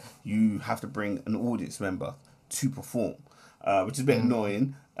where you have to bring an audience member to perform, which is a bit mm,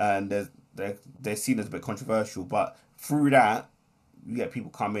 annoying, and they're seen as a bit controversial. But through that, you get people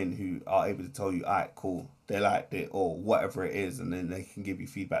come in who are able to tell you, alright, cool, they liked it or whatever it is, and then they can give you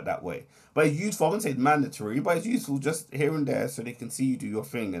feedback that way. But it's useful. I wouldn't say it's mandatory, but it's useful just here and there so they can see you do your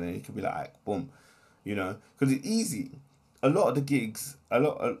thing, and then you can be like, boom, because it's easy. A lot of the gigs,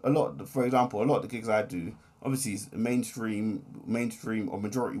 for example, a lot of the gigs I do, obviously, is mainstream or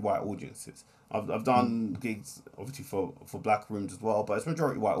majority white audiences. I've done mm. gigs obviously for black rooms as well, but it's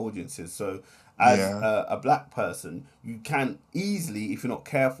majority white audiences. So as Yeah, a black person, you can easily, if you're not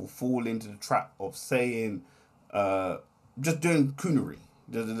careful, fall into the trap of saying, uh, just doing coonery.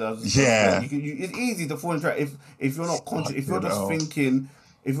 That's what yeah. it's easy to fall into trap if you're not conscious. If you're Fucking just hell. thinking,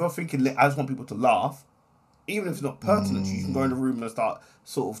 if you're thinking, I just want people to laugh, even if it's not pertinent to you, you can go in the Mm, room and start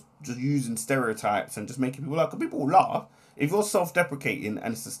sort of just using stereotypes and just making people laugh. Because people will laugh. If you're self deprecating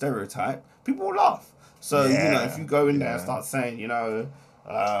and it's a stereotype, people will laugh. So, if you yeah, go in there and yeah. start saying,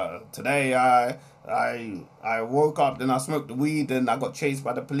 today I woke up, then I smoked the weed, then I got chased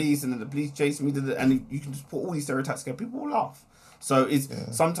by the police, and then the police chased me, and you can just put all these stereotypes together, people will laugh. So it's Yeah.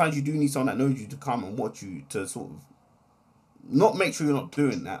 sometimes you do need someone that knows you to come and watch you to sort of not make sure you're not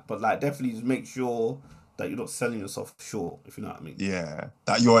doing that, but like definitely just make sure that you're not selling yourself short, if you know what I mean. Yeah.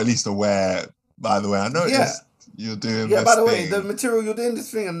 That you're at least aware, by the way, I Yeah. noticed you're doing Yeah, by this the way, the thing. material you're doing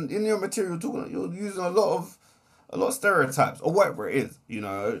this thing and in your material you're using a lot of stereotypes or whatever it is,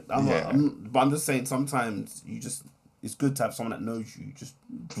 Yeah. but I'm just saying sometimes it's good to have someone that knows you, just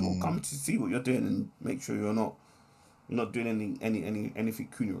sort of come Mm, to see what you're doing and make sure you're not doing anything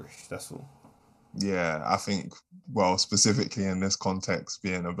coonerish, that's all. yeah. I think, well, specifically in this context,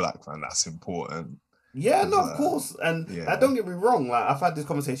 being a black man, that's important. Yeah, Because no, of course, and yeah. don't get me wrong. Like I've had this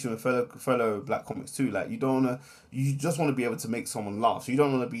conversation with fellow black comics too. Like you just want to be able to make someone laugh. So you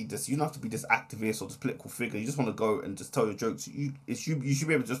don't want to be this. You don't have to be this activist or this political figure. You just want to go and just tell your jokes. You should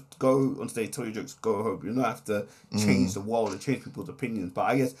be able to just go on stage, tell your jokes, go home. You don't have to change Mm, the world and change people's opinions. But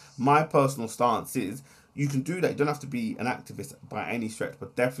I guess my personal stance is you can do that. You don't have to be an activist by any stretch,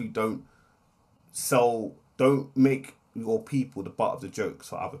 but definitely don't make your people the butt of the jokes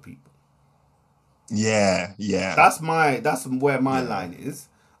for other people. yeah. Yeah. That's where my Yeah. line is.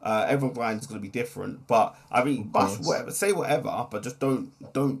 Everyone's line is going to be different, but I mean, Of bush course. whatever, say whatever, but just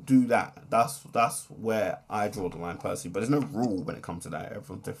don't do that. That's where I draw the line personally. But there's no rule when it comes to that.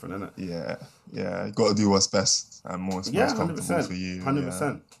 Everyone's different, isn't it? Yeah. Yeah. You got to do what's best and most Yeah, hundred comfortable for percent, you. hundred Yeah.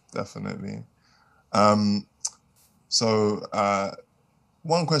 percent. Definitely. Um, so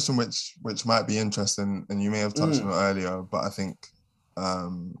one question which might be interesting, and you may have touched on Mm, it earlier, but I think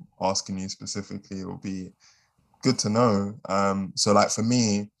asking you specifically will be good to know. So like for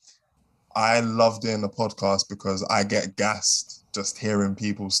me, I love doing the podcast because I get gassed just hearing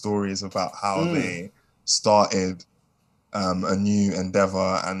people's stories about how mm, they started a new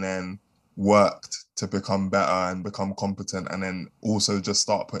endeavor and then worked to become better and become competent and then also just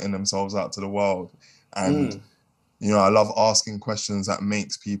start putting themselves out to the world. And mm, I love asking questions that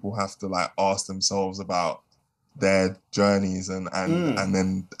makes people have to like ask themselves about their journeys and mm,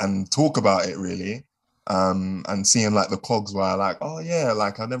 then and talk about it really. And seeing like the cogs where I like, oh yeah,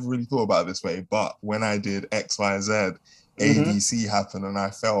 like I never really thought about it this way. But when I did XYZ, mm-hmm. ABC happened and I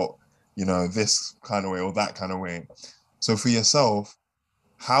felt, this kind of way or that kind of way. So for yourself,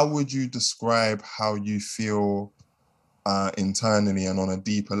 how would you describe how you feel internally and on a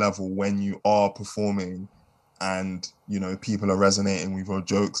deeper level when you are performing and people are resonating with your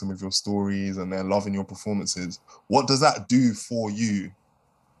jokes and with your stories and they're loving your performances? What does that do for you?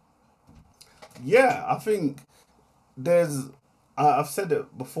 Yeah, I think there's I've said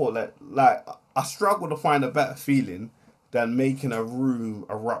it before, like I struggle to find a better feeling than making a room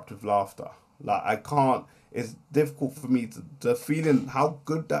erupt with laughter. Like I can't. It's difficult for me to feeling how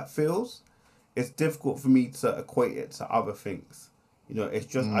good that feels. It's difficult for me to equate it to other things. It's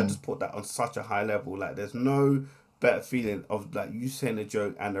just I Mm, just put that on such a high level. Like there's no better feeling of like you saying a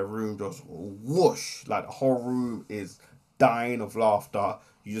joke and the room just whoosh, like the whole room is dying of laughter.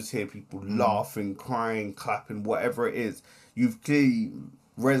 You just hear people mm, laughing, crying, clapping, whatever it is. You've clearly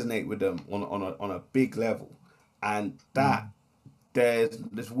resonate with them on a big level, and that mm, there's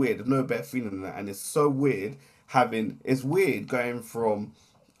this weird. There's no better feeling than that, and it's so weird having. It's weird going from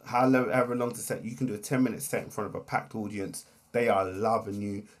however long to set. You can do a 10-minute set in front of a packed audience. They are loving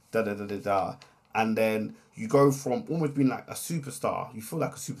you, da da da da da, and then you go from almost being like a superstar. You feel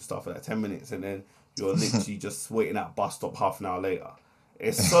like a superstar for that 10 minutes, and then you're literally just waiting at a bus stop half an hour later.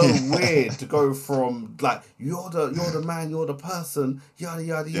 It's so weird to go from like you're the man, you're the person, yada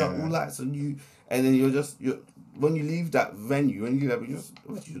yada yada, all yeah. that, and then you're when you leave that venue and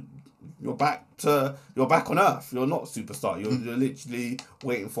you're back on earth. You're not a superstar. You're literally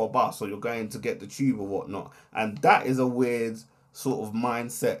waiting for a bus or you're going to get the tube or whatnot. And that is a weird sort of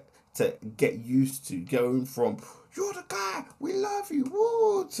mindset to get used to. Going from you're the guy, we love you,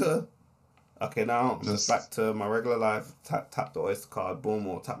 woo, to okay, now I'm just back Just to my regular life. Tap the Oyster card, boom,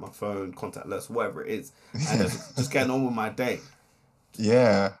 or tap my phone, contactless, whatever it is, and just getting on with my day.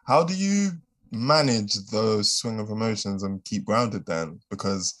 yeah. How do you manage those swing of emotions and keep grounded then?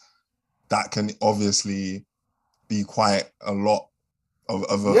 Because that can obviously be quite a lot of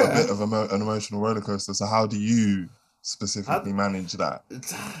a bit Yeah, of an emotional roller coaster. So how do you I, specifically manage that?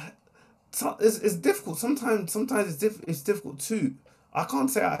 it's difficult. Sometimes it's difficult too. I can't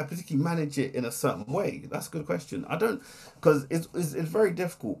say I particularly manage it in a certain way. That's a good question. I don't, because it's very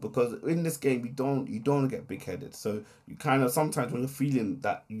difficult because in this game you don't get big headed. So you kind of sometimes when you're feeling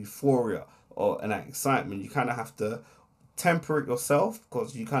that euphoria or an excitement, you kind of have to temper it yourself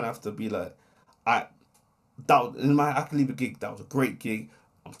because you kind of have to be like, I I can leave a gig. That was a great gig.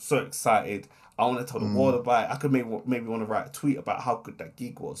 I'm so excited. I want to tell the world Mm, about it. I could maybe want to write a tweet about how good that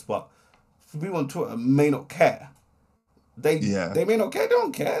gig was, but people on Twitter may not care. yeah. They may not care. They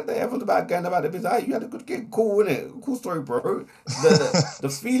don't care. They everyone's about going about their business. Hey, you had a good gig, cool, innit? Cool story, bro. The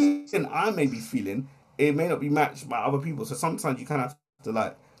feeling I may be feeling, it may not be matched by other people. So sometimes you kind of have to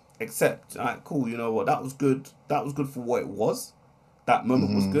like accept. All right, cool. You know what? That was good. That was good for what it was. That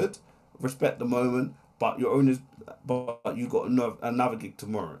moment was Hmm. good. Respect the moment, but your owners, but you got another gig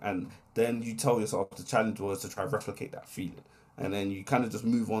tomorrow, and then you tell yourself the challenge was to try to replicate that feeling, and then you kind of just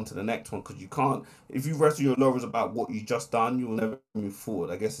move on to the next one because you can't. If you rest on your laurels about what you just done, you will never move forward.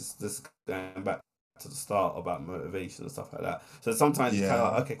 I guess it's just going back to the start about motivation and stuff like that. So sometimes it's kind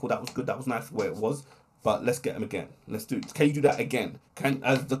of Yeah. like, okay, cool, that was good, that was nice for where it was, but let's get them again. Let's do it. Can you do that again? Can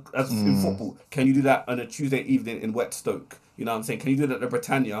as in Mm, football? Can you do that on a Tuesday evening in wet Stoke? You know what I'm saying? Can you do that at the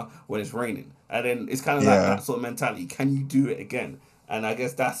Britannia when it's raining? And then it's kind of like yeah. that sort of mentality. Can you do it again? And I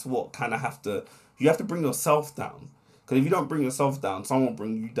guess that's what kind of you have to bring yourself down. Because if you don't bring yourself down, someone will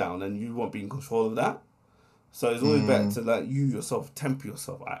bring you down, and you won't be in control of that. So it's always better Mm, to like you yourself temper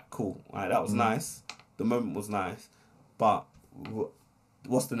yourself. Alright, cool. Alright, that was mm. nice. The moment was nice, but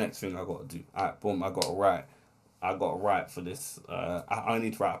what's the next thing I got to do? Alright, boom. I got to write. I got to write for this. I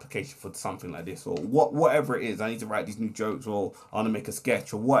need to write an application for something like this, or whatever it is. I need to write these new jokes, or I want to make a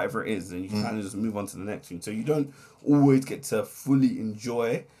sketch, or whatever it is, and you Mm. kind of just move on to the next thing. So you don't always get to fully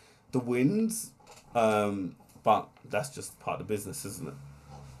enjoy the wins, but that's just part of the business, isn't it?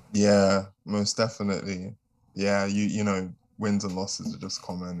 Yeah, most definitely. Yeah, wins and losses are just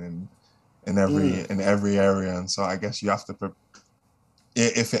common in Mm. every area, and so I guess you have to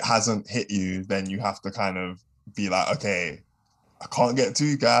if it hasn't hit you, then you have to kind of be like, okay, I can't get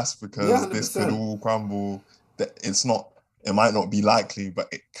too gassed Yeah, because hundred this could percent. all crumble. That it might not be likely, but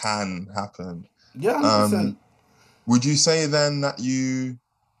it can happen. Yeah, hundred Um, percent. would you say then that you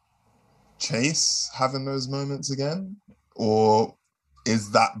chase having those moments again, or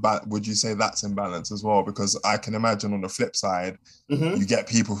is that would you say that's in balance as well? Because I can imagine on the flip side, Mm-hmm. you get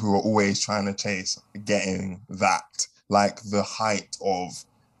people who are always trying to chase getting that, like the height of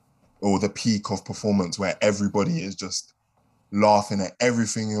or the peak of performance where everybody is just laughing at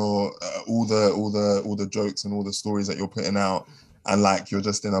everything you're all the jokes and all the stories that you're putting out, and like you're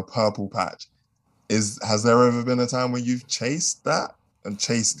just in a purple patch. Is Has there ever been a time where you've chased that and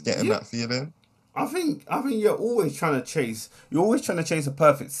chased getting Yeah, that feeling? I think you're always trying to chase. You're always trying to chase a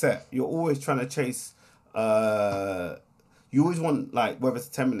perfect set. You're always trying to chase. Uh, you always want, like, whether it's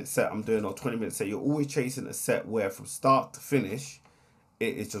a 10 minute set I'm doing or 20 minute set. You're always chasing a set where from start to finish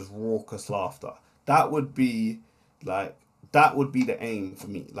it is just raucous laughter. That would be like that would be the aim for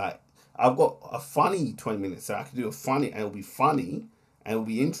me. Like, I've got a funny 20 minutes, so I can do a funny and it'll be funny and it'll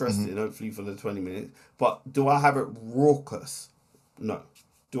be Hmm. interesting hopefully for the 20 minutes. But do I have it raucous? No.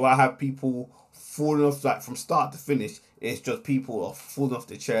 Do I have people falling off, like, from start to finish? It's just people are falling off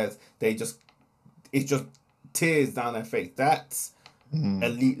the chairs. It's just tears down their face. That's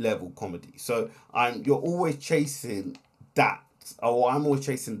Hmm. elite level comedy. So you're always chasing that. Oh, I'm always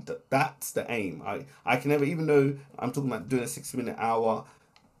chasing that's the aim. I can never, even though I'm talking about doing a 6 minute hour,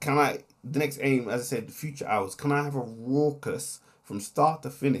 can I, the next aim, as I said, the future hours, can I have a raucous from start to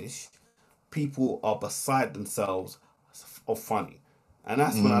finish? People are beside themselves of funny. And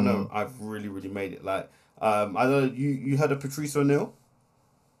that's when I know Hmm. I've really, really made it. Like, I don't know, you heard of Patrice O'Neill?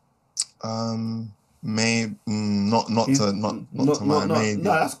 Maybe He's not to mind. no. Maybe,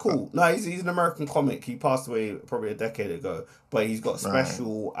 That's but cool. No, he's an American comic. He passed away probably a decade ago, but he's got a right.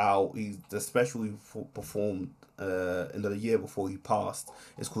 special out. He's the special he performed in the year before he passed.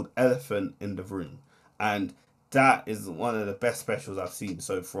 It's called Elephant in the Room, and that is one of the best specials I've seen.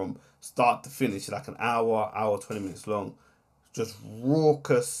 So from start to finish, like an hour, 20 minutes long, just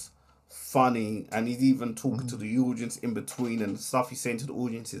raucous, funny, and he's even talking to Mm, the audience in between, and the stuff he's saying to the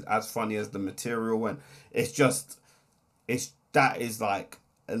audience is as funny as the material, and it's just it's that is like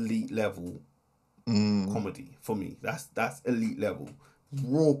elite level mm, comedy for me. That's elite level.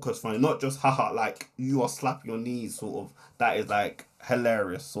 Raucous funny, not just haha like you are slapping your knees sort of. That is like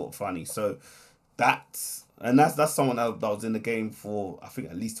hilarious sort of funny. So that's someone that was in the game for I think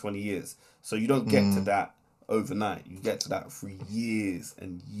at least 20 years. So you don't get to mm, that overnight. You get to that through years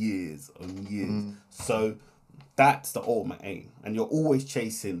and years and years. mm, So that's the ultimate aim, and you're always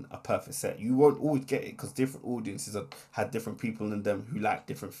chasing a perfect set. You won't always get it because different audiences have had different people in them who like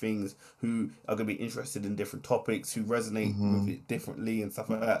different things, who are going to be interested in different topics, who resonate with mm, it differently and stuff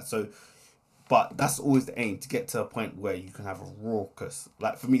like that. So, but that's always the aim, to get to a point where you can have a raucous.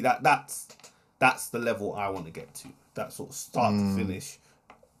 Like for me, that's the level I want to get to. That sort of start to mm. finish,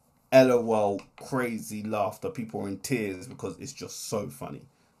 LOL, crazy laughter. People are in tears because it's just so funny.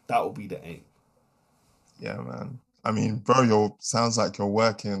 That will be the aim. Yeah, man. I mean, bro, you're sounds like you're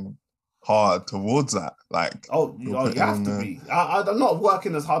working hard towards that. Like you're You putting have in to the. be. I'm not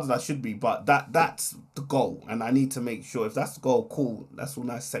working as hard as I should be, but that's the goal, and I need to make sure if that's the goal, cool. That's all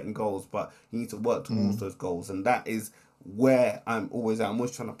nice setting goals, but you need to work towards Mm, those goals, and that is where I'm always at. I'm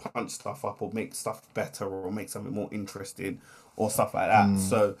always trying to punch stuff up or make stuff better or make something more interesting or stuff like that. mm,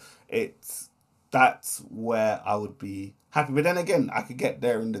 So it's that's where I would be happy. But then again, I could get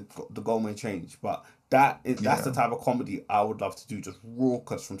there and the goal may change. But that's the yeah. type of comedy I would love to do, just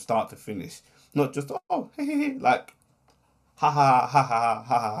raucous from start to finish, not just oh hey, hey, hey, like ha ha ha ha ha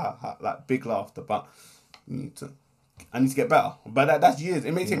ha ha ha, like big laughter. But you need to. I need to get better, but that's years.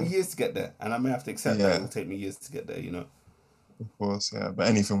 It may take me Yeah. years to get there, and I may have to accept that it will Yeah. take me years to get there. You know. Of course. Yeah. But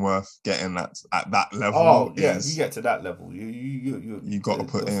anything worth getting at that level Oh yeah, if you is get to that level, you got to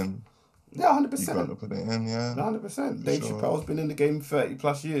put in. yeah, hundred You got percent. to put it in. Yeah. 100%. For Dave sure. Chappelle's been in the game 30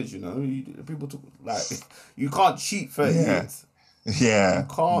 plus years. You know, people talk like you can't cheat 30 years. Yeah. You Yeah.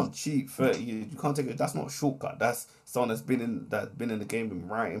 can't cheat 30 years. You can't take it. That's not a shortcut. That's someone that's been in the game, been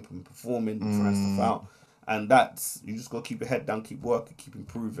writing, been performing, trying stuff Mm, out, and that's you just gotta keep your head down, keep working, keep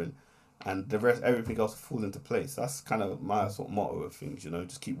improving, and the rest, everything else will fall into place. That's kind of my sort of motto of things. You know,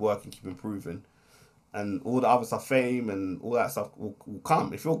 just keep working, keep improving, and all the other stuff, fame and all that stuff will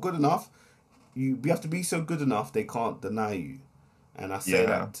come if you're good enough. You have to be so good enough they can't deny you. And I say yeah.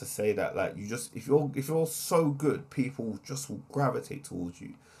 that to say that, like, you just, if you're so good, people just will gravitate towards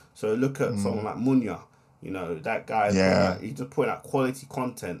you. So look at someone Mm, like Munya. You know, that guy is putting yeah. out he's just putting out quality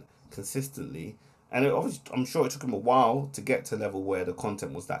content consistently. And obviously, I'm sure it took him a while to get to a level where the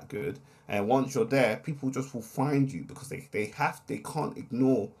content was that good. And once you're there, people just will find you because they can't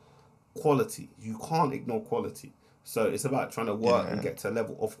ignore quality. You can't ignore quality. So it's about trying to work and Yeah. get to a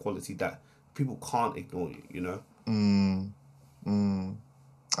level of quality that people can't ignore you, you know? Mm, mm.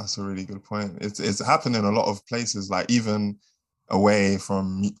 That's a really good point. It's happening in a lot of places, like even away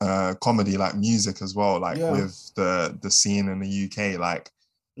from comedy, like music as well. Like Yeah, with the scene in the UK, like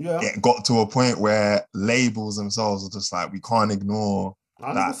yeah, it got to a point where labels themselves are just like, we can't ignore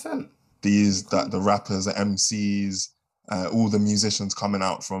that 100%. You that can't. the rappers, the MCs, all the musicians coming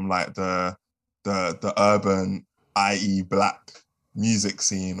out from like the urban, i.e., black music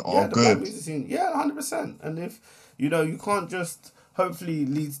scene are Yeah, the black good. music scene. Yeah, 100%. And if, you know, you can't just hopefully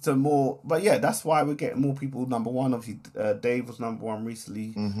leads to more. But yeah, that's why we're getting more people number one. Obviously, Dave was number one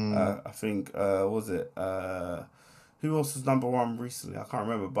recently. Mm-hmm. I think was it who else was number one recently? I can't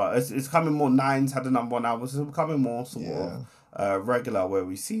remember, but it's coming more. Nines had the number one album. So it's becoming more sort of Yeah. regular where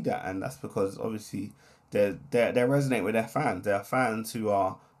we see that, and that's because obviously they resonate with their fans. There are fans who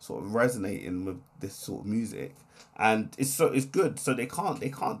are sort of resonating with this sort of music, and it's good. So they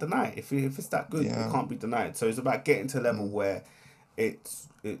can't deny it. If it's that good, it Yeah. can't be denied. So it's about getting to a level Mm. where it's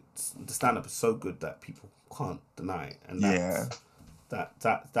the stand up is so good that people can't deny it, and Yeah.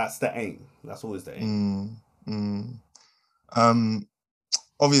 that's the aim. That's always the aim. Mm. Mm. Um,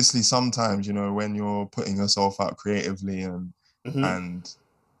 Obviously sometimes, when you're putting yourself out creatively Mm-hmm. and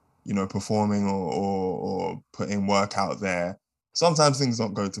performing or putting work out there, sometimes things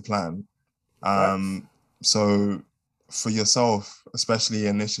don't go to plan. Facts. So for yourself, especially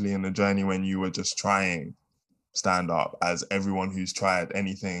initially in the journey when you were just trying stand up, as everyone who's tried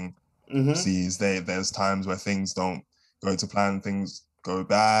anything Mm-hmm. sees, there's times where things don't go to plan, things go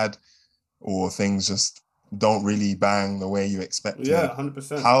bad, or things just don't really bang the way you Yeah, expected.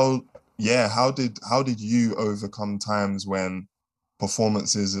 100%. How yeah, how did you overcome times when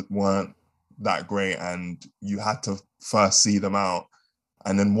performances weren't that great and you had to first see them out?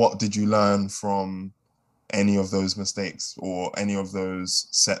 And then what did you learn from any of those mistakes or any of those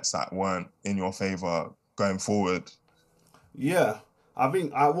sets that weren't in your favor going forward? Yeah. I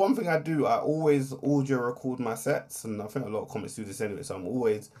think one thing I do, I always audio record my sets, and I think a lot of comics do this anyway. So I'm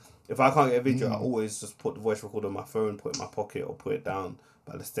always, if I can't get a video, I Mm, always just put the voice recorder on my phone, put it in my pocket, or put it down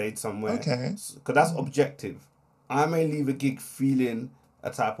by the stage somewhere. okay. Because that's objective. I may leave a gig feeling a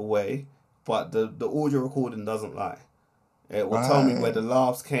type of way, but the audio recording doesn't lie. It will tell me where Right. the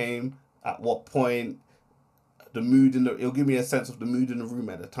laughs came, at what point, the mood in the it'll give me a sense of the mood in the room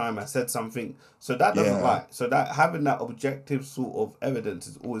at the time I said something. So that doesn't Yeah. lie. So that having that objective sort of evidence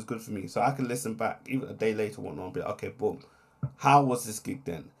is always good for me. So I can listen back even a day later, whatnot, and be like, okay, boom, how was this gig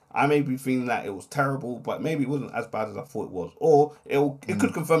then? I may be feeling that it was terrible, but maybe it wasn't as bad as I thought it was. Or it Mm.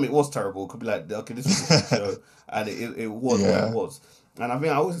 could confirm it was terrible. It could be like, okay, this was a shit show, and it was what it Yeah. was. And I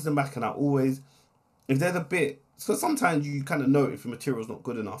think I always listen back, and I always, if there's a bit, so sometimes you kind of know if the material's not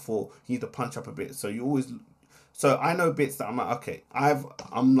good enough or you need to punch up a bit. So you always, so I know bits that I'm like, okay,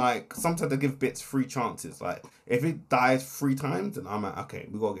 I'm like, sometimes I give bits three chances. Like if it dies three times, then I'm like, okay,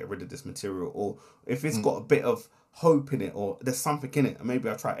 we gotta get rid of this material. Or if it's Mm, got a bit of hope in it, or there's something in it, and maybe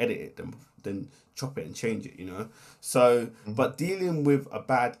I try edit it, then chop it and change it. So, mm, but dealing with a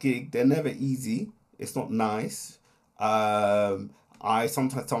bad gig, they're never easy. It's not nice. I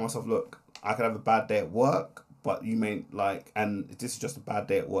sometimes tell myself, look, I could have a bad day at work, but you may like, and this is just a bad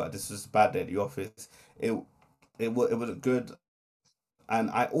day at work. This is just a bad day at the office. It it wasn't good, and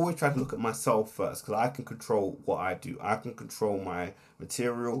I always try to look at myself first because I can control what I do. I can control my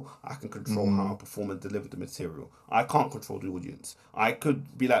material. I can control how I mm, perform and deliver the material. I can't control the audience. I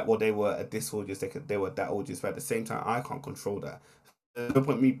could be like, well, they were at this audience, they were at that audience, but at the same time, I can't control that. There's no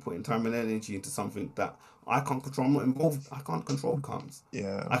point me putting time and energy into something that I can't control. I'm not involved. I can't control who comes.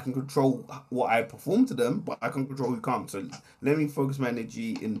 yeah. I can control what I perform to them, but I can't control who comes. So let me focus my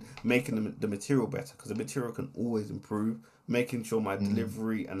energy in making the material better because the material can always improve. Making sure my Mm,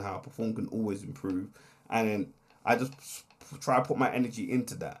 delivery and how I perform can always improve, and then I just try to put my energy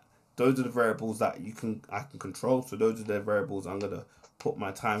into that. Those are the variables that I can control. So those are the variables I'm gonna put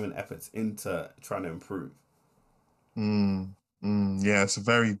my time and efforts into trying to improve. mm, yeah, it's a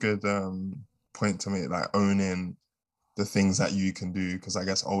very good point to make, like owning the things that you can do, because I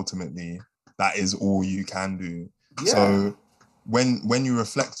guess ultimately that is all you can do. Yeah, So when you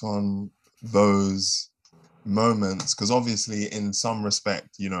reflect on those moments, because obviously in some respect,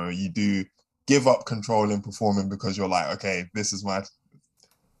 you do give up control in performing because you're like, okay, this is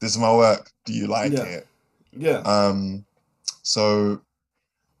my work. Do you like yeah, it? yeah. Um, so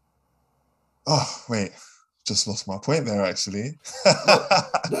oh wait, just lost my point there actually. Look,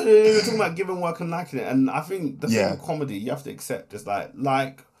 no, you're talking about giving work and liking it, and I think the thing Yeah, with comedy you have to accept is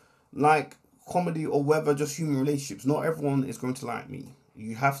like comedy or whether just human relationships. Not everyone is going to like me.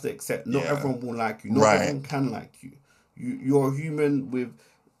 You have to accept. Not yeah, everyone will like you. Not right, everyone can like you. You're a human with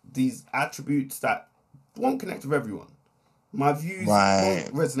these attributes that won't connect with everyone. My views right,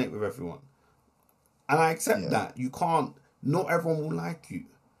 won't resonate with everyone, and I accept yeah. that. You can't. Not everyone will like you.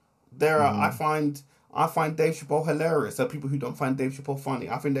 There are Hmm. I find Dave Chappelle hilarious. There are people who don't find Dave Chappelle funny.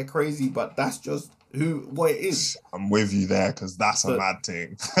 I think they're crazy, but that's just who what it is. I'm with you there because that's a So mad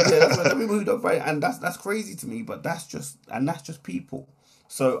thing. yeah, that's what there are people who don't find, and that's crazy to me. But that's just people.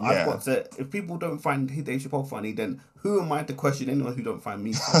 So I've Yeah. got to, if people don't find Dave Chappelle funny, then who am I to question anyone who don't find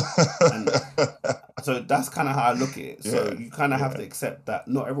me funny? And So that's kind of how I look at it. So Yeah, you kind of have yeah, to accept that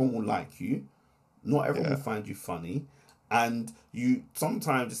not everyone will like you, not everyone yeah. will find you funny, and you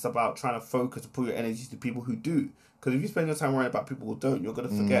sometimes it's about trying to focus and put your energy to people who do. Because if you spend your time worrying about people who don't, you're gonna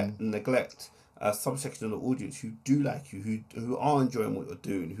forget Mm, and neglect a subsection of the audience who do like you, who are enjoying what you're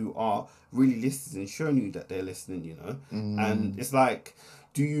doing, who are really listening and showing you that they're listening. And mm, it's like,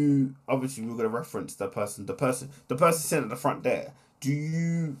 do you obviously we're gonna reference the person sitting at the front there. Do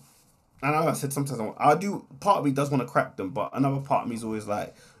you I know I said sometimes I do. Part of me does want to crack them, but another part of me is always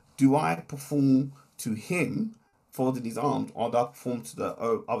like, do I perform to him folding his arms, or do I perform to the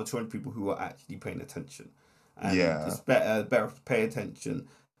other 200 people who are actually paying attention? And it's yeah. better to pay attention,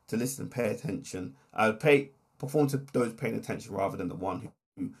 to listen and pay attention. Perform to those paying attention rather than the one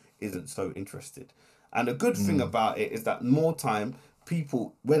who isn't so interested. And the good thing Mm, about it is that more time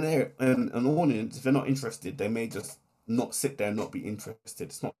people, when they're in an audience, if they're not interested, they may just not sit there and not be interested.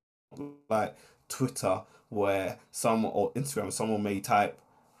 It's not like Twitter where someone or Instagram someone may type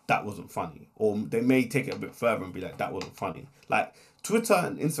that wasn't funny, or they may take it a bit further and be like that wasn't funny. Like Twitter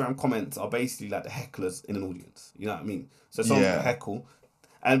and Instagram comments are basically like the hecklers in an audience. You know what I mean? So someone's gonna yeah, heckle,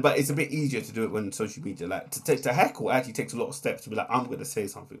 and but it's a bit easier to do it when social media. Like to heckle actually takes a lot of steps to be like I'm gonna say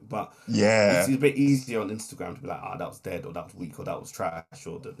something, but it's yeah. a bit easier on Instagram to be like, that was dead, or that was weak, or that was trash,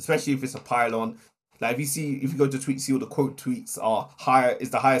 especially if it's a pylon. Like if you go to tweets, see all the quote tweets are higher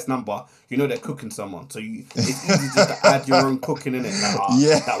is the highest number. You know they're cooking someone, so it's easy just to add your own cooking in it. Like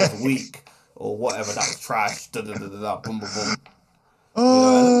Yeah. that was weak or whatever, that was trash. Da da da da da. Boom boom boom.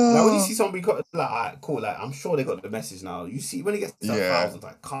 And like when you Oh, see somebody got like alright, cool, like I'm sure they got the message now. You see when it gets to yeah, thousands,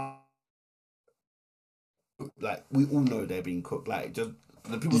 like can't like we all know they're being cooked. Like just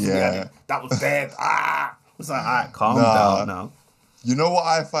the people's gonna be yeah. adding that was dead. It's like alright, calm down Nah. now. You know what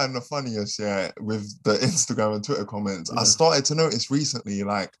I find the funniest, yeah, with the Instagram and Twitter comments? I Yeah. started to notice recently,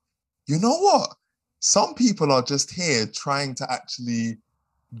 like, you know what? Some people are just here trying to actually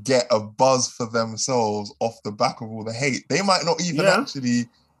get a buzz for themselves off the back of all the hate. Yeah.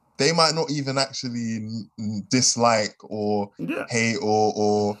 They might not even actually dislike or Yeah. hate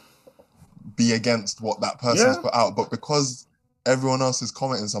or be against what that person's Yeah. put out, but because everyone else is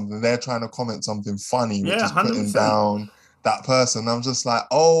commenting something, they're trying to comment something funny, which Yeah. is Hundred putting percent. down that person. I'm just like,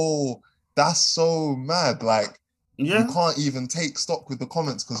 oh, that's so mad. Like, you Yeah. can't even take stock with the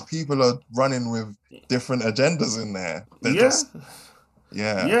comments because people are running with different agendas in there. They're Yeah. just,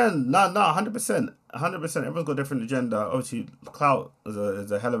 yeah, Yeah. No. 100%. 100%. Everyone's got a different agenda. Obviously, clout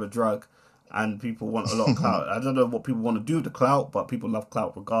is a hell of a drug, and people want a lot of clout. I don't know what people want to do with the clout, but people love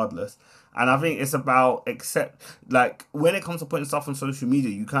clout regardless. And I think it's about accept like when it comes to putting stuff on social media,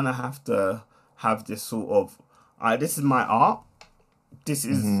 you kind of have to have this sort of, this is my art. This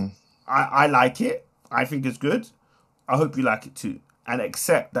is hmm, I like it. I think it's good. I hope you like it too, and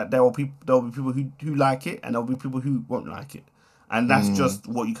accept that there will be people who like it, and there will be people who won't like it, and that's mm, just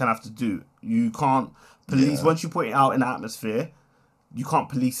what you kind of have to do. You can't police yeah, once you put it out in the atmosphere. You can't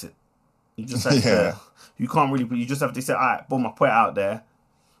police it. You just have to. yeah, You can't really. You just have to say, "All right, boom, I put it out there,"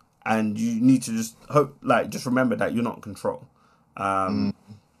 and you need to just hope, like, just remember that you're not in control. mm,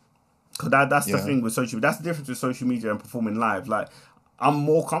 Cause that's the yeah, thing with social. That's the difference with social media and performing live. Like, I'm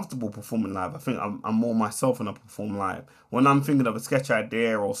more comfortable performing live. I think I'm more myself when I perform live. When I'm thinking of a sketch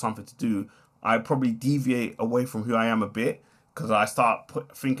idea or something to do, I probably deviate away from who I am a bit because I start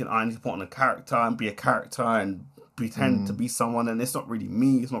thinking I need to put on a character and be a character and pretend to mm, be someone, and it's not really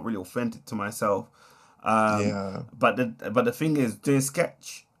me. It's not really authentic to myself. Um, yeah, but the thing is, doing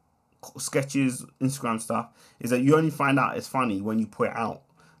sketches, Instagram stuff, is that you only find out it's funny when you put it out.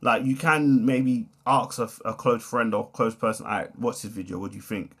 Like you can maybe ask a close friend or close person, "All right, what's this video? What do you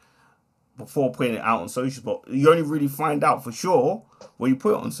think?" Before putting it out on socials, but you only really find out for sure when you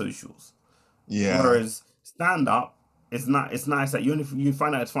put it on socials. yeah, Whereas stand up, it's nice that you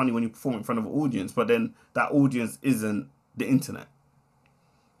find out it's funny when you perform in front of an audience, but then that audience isn't the internet.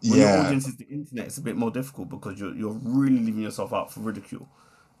 When your yeah. audience is the internet, it's a bit more difficult because you're really leaving yourself out for ridicule.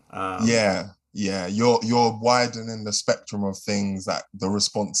 Um, Yeah, yeah. You're widening the spectrum of things that the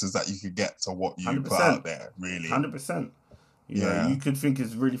responses that you could get to what you Hundred put out percent, there, really. 100%. You Yeah. could think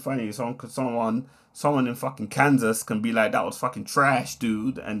it's really funny. Someone in fucking Kansas can be like, "That was fucking trash,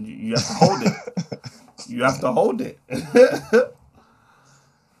 dude," and you have to hold it. You have to hold it.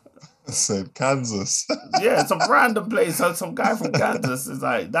 Said Kansas. Yeah, some random place. So some guy from Kansas is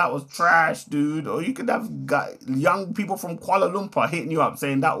like, "That was trash, dude." Or you could have young people from Kuala Lumpur hitting you up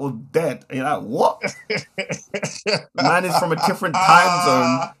saying that was dead. And you're like, "What?" The man is from a different time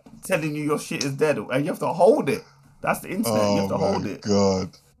zone telling you your shit is dead, and you have to hold it. That's the internet. You have Oh to my hold it.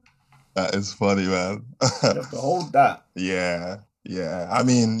 God. That is funny, man. You have to hold that. Yeah. Yeah, I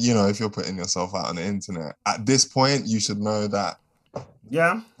mean, you know, if you're putting yourself out on the internet at this point, you should know that,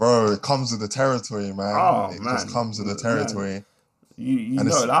 Yeah. bro, it comes with the territory, man. Oh It just man, comes with the man. territory, You and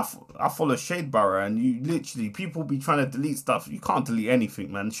know, it's like, I follow Shadeborough, and you literally people be trying to delete stuff. You can't delete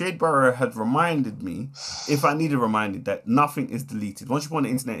anything, man. Shadeborough had reminded me, if I needed reminded, that nothing is deleted. Once you put on the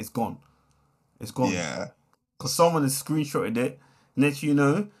internet, it's gone. It's gone. yeah, Because someone has screenshotted it. Next you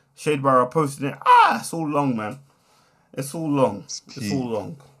know, Shadeborough posted it. Ah, it's all long, man. It's all long. it's It's all peak.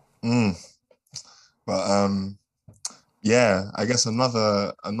 long. Mm. But yeah, I guess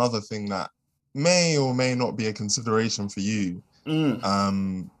another thing that may or may not be a consideration for you. Mm.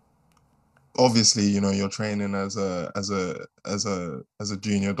 Um, obviously, you know, you're training as a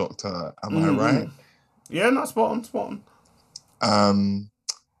junior doctor. Am I right? Mm. Yeah, no, spot on, spot on. Um,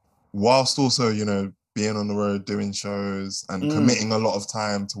 whilst also, you know, being on the road doing shows and Mm. committing a lot of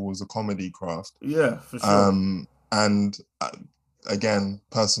time towards the comedy craft. Yeah, for sure. And again,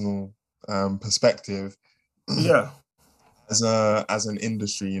 personal perspective, Yeah. as an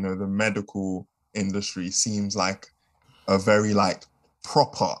industry, you know, the medical industry seems like a very like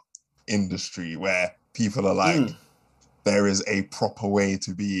proper industry where people are like, Mm. there is a proper way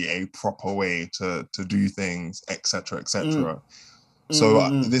to be, a proper way to do things, etc., Mm. etc. So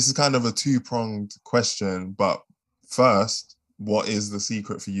Mm. this is kind of a two-pronged question, but first, what is the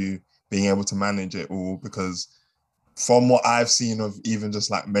secret for you being able to manage it all? Because from what I've seen of even just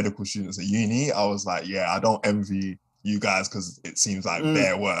like medical students at uni, I was like, yeah, I don't envy you guys because it seems like Mm.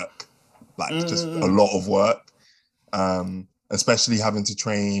 bare work, like Mm. just a Mm. lot of work, especially having to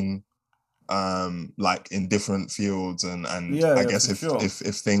train like in different fields and Yeah, I yeah, guess for sure.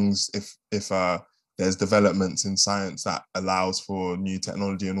 if things if there's developments in science that allows for new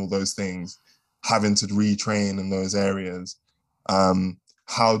technology and all those things, having to retrain in those areas, um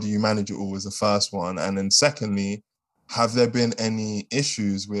how do you manage it all is the first one. And then secondly, have there been any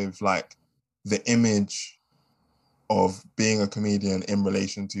issues with like the image of being a comedian in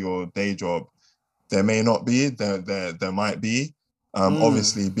relation to your day job? There may not be, there might be. Mm.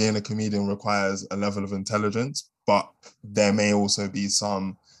 Obviously, being a comedian requires a level of intelligence, but there may also be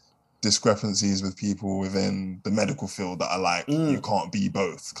some discrepancies with people within the medical field that are like, you Mm. can't be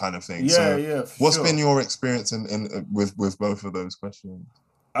both kind of thing. Yeah, So yeah, for what's been sure. your experience in with both of those questions?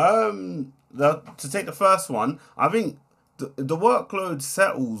 To take the first one, I think the workload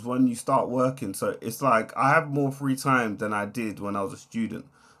settles when you start working. So it's like I have more free time than I did when I was a student,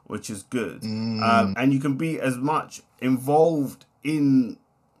 which is good. Mm, And you can be as much involved in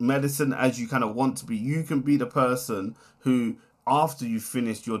medicine as you kind of want to be. You can be the person who, after you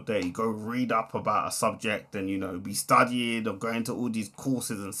finished your day, go read up about a subject and, be studying or going to all these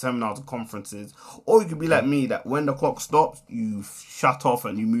courses and seminars and conferences. Or you could be like me, that when the clock stops, you shut off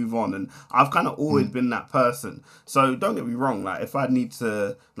and you move on. And I've kind of always mm, been that person. So don't get me wrong, like if I need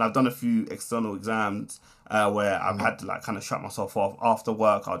to, like I've done a few external exams where I've mm. had to like kind of shut myself off after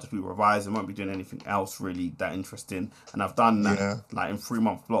work. I'll just be revising, won't be doing anything else really that interesting. And I've done that Yeah, like in 3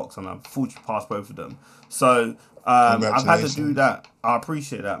 month blocks, and I've fortunately passed both of them. So I've had to do congratulations. that. I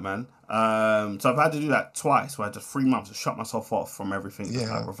appreciate that, man. So I've had to do that twice, where I just 3 months to shut myself off from everything, just like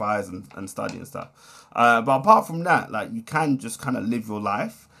Yeah. revise and study and stuff. But apart from that, like you can just kind of live your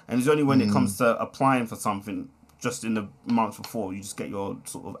life, and it's only when it Mm, comes to applying for something just in the months before you just get your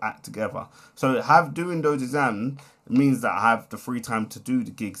sort of act together. So have doing those exams means that I have the free time to do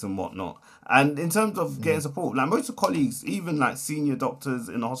the gigs and whatnot. And in terms of getting mm. support, like most of the colleagues, even like senior doctors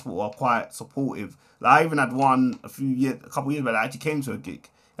in the hospital, are quite supportive. Like I even had one a couple years back that actually came to a gig.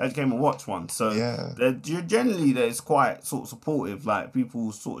 They actually came and watched one. So Yeah. they're generally that it's quite sort of supportive. Like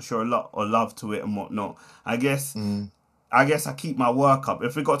people sort of show a lot of love to it and whatnot. I guess Mm, I guess I keep my work up.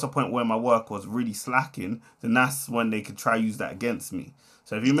 If it got to a point where my work was really slacking, then that's when they could try use that against me.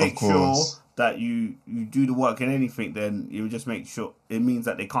 So if you of make sure course. that you do the work in anything, then you just make sure it means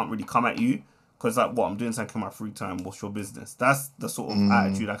that they can't really come at you. Because like, what I'm doing something in my free time, what's your business? That's the sort of Mm,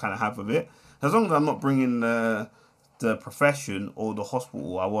 attitude I kind of have with it. As long as I'm not bringing the profession or the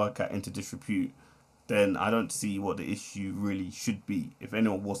hospital I work at into disrepute, then I don't see what the issue really should be if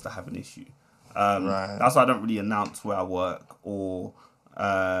anyone was to have an issue. right. That's why I don't really announce where I work, or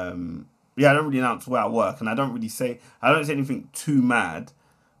yeah, I don't really announce where I work, and I don't say anything too mad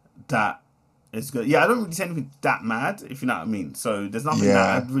that is good. Yeah, I don't really say anything that mad, if you know what I mean. So there's nothing that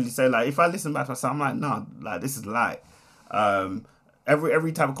Yeah. I'd really say. Like if I listen back to myself, I'm like, nah, like this is light. Um,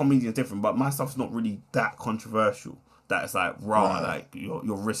 every type of comedy is different, but my stuff's not really that controversial. That it's like raw, Right. like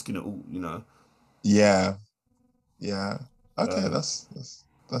you're risking it all, Yeah. Yeah. Okay,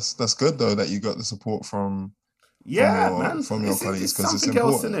 So that's good though that you got the support from Yeah, man. from your colleagues It's because it's something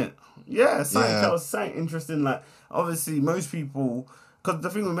else in important. it. Yeah, something Yeah, else, something interesting. Like obviously, most people. Because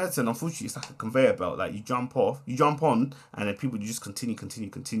the thing with medicine, unfortunately, it's like a conveyor belt. Like you jump off, you jump on, and then people just continue.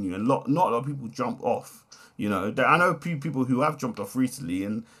 And not a lot of people jump off. You know, I know people who have jumped off recently,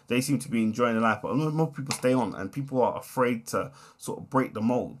 and they seem to be enjoying their life. But a lot more people stay on, and people are afraid to sort of break the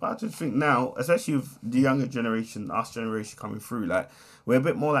mold. But I just think now, especially with the younger generation, us generation coming through, like we're a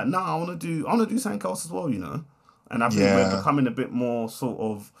bit more like, nah, I want to do something else as well. You know, and I think we're yeah, becoming a bit more sort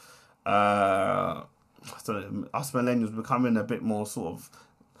of I don't know, us millennials becoming a bit more sort of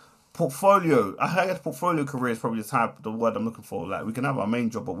portfolio. I guess portfolio career is probably the word I'm looking for. Like we can have our main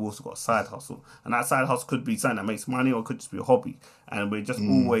job, but we also got a side hustle, and that side hustle could be something that makes money, or it could just be a hobby. And we're just mm,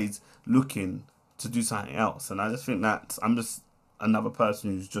 always looking to do something else. And I just think that I'm just another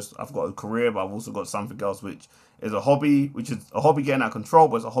person who's just I've got a career, but I've also got something else which is a hobby, which is a hobby getting out of control,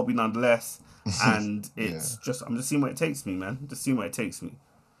 but it's a hobby nonetheless. And yeah. it's just I'm just seeing where it takes me, man. Just seeing where it takes me.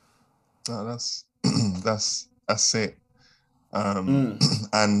 No, that's that's it. Mm.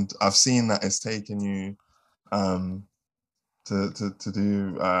 And I've seen that it's taken you um to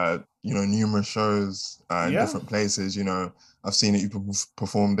do numerous shows in Yeah. different places. I've seen it. You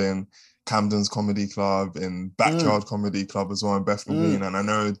performed in Camden's Comedy Club, in Mm. Backyard Comedy Club as well in Bethnal Green, Mm. and I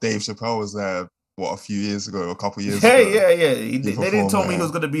know Dave Chappelle was there. What, a few years ago, a couple years Yeah, ago, yeah, yeah. he They didn't performed tell me he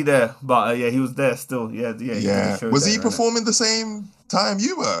was there. gonna be there, but yeah, he was there still. Yeah, yeah. He did a Yeah, show was he there, innit? performing the same time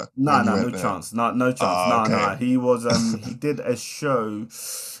you were Nah, when you nah, no went there? chance. Nah, no chance. Ah, Nah, nah. okay. He was he did a show.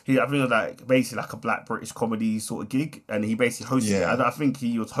 I think it was like basically like a black British comedy sort of gig, and he basically hosted it. Yeah, I think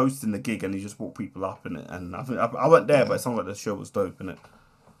he was hosting the gig, and he just brought people up in it. And I think I went there, but yeah. it sounded like the show was dope, innit?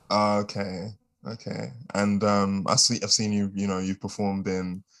 Ah, okay, okay. And I've seen you. You've performed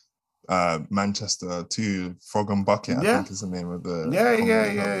in Manchester too. Frog and Bucket, I Yeah, think is the name of the yeah, yeah, comedy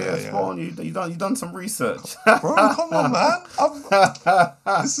club. yeah, yeah. Yeah, Spot yeah. on. You done some research. Bro, come on, man.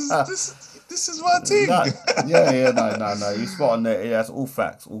 This is my thing. No, yeah, yeah, no, no, no. You spot on there. Yeah, it's all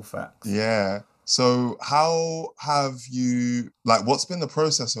facts, all facts. Yeah. So how have you, like, what's been the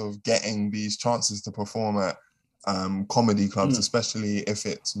process of getting these chances to perform at comedy clubs, Mm, especially if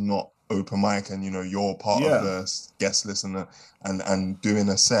it's not open mic and you're part of yeah, the guest list and doing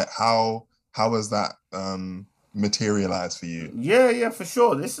a set? How has that materialized for you? yeah, yeah, for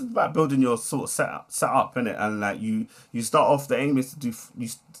sure. This is about building your sort of set up in it, and like you start off. The aim is to do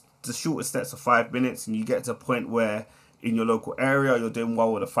the shortest sets of 5 minutes, and you get to a point where in your local area you're doing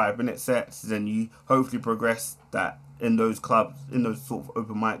well with the 5 minute sets. Then you hopefully progress that in those clubs, in those sort of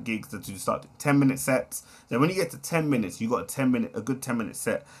open mic gigs, that you start 10 minute sets. Then when you get to 10 minutes, you got a good 10 minute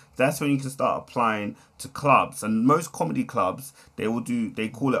set. That's when you can start applying to clubs. And most comedy clubs, they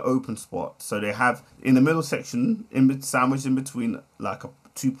call it open spot. So they have in the middle section, sandwiched in between like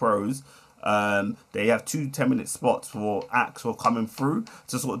two pros. They have 2 10-minute spots for acts who are coming through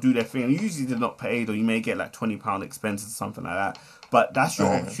to sort of do their thing. And usually they're not paid, or you may get like £20 expenses or something like that. But that's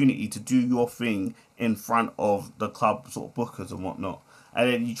your Right. opportunity to do your thing in front of the club sort of bookers and whatnot.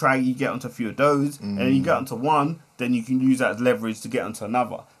 And then you get onto a few of those, and then you get Mm, onto one, then you can use that as leverage to get onto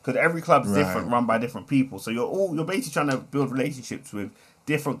another. Because every club's different, right. run by different people. So you're basically trying to build relationships with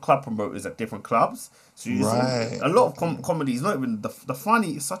different club promoters at different clubs. So you sort of, Right. a lot of Okay. comedy is not even the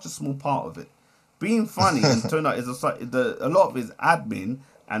funny is such a small part of it. Being funny and turn out is a lot of it is admin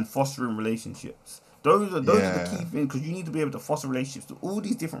and fostering relationships. Those are the key Yeah. things, because you need to be able to foster relationships with all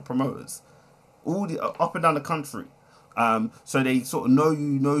these different promoters, all the up and down the country. So they sort of know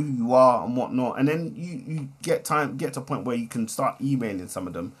who you are and whatnot, and then you get to a point where you can start emailing some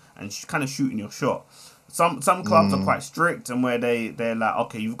of them and kind of shooting your shot. Some clubs are Mm, quite strict, and where they're like,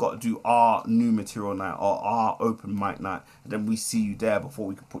 okay, you've got to do our new material night or our open mic night, and then we see you there before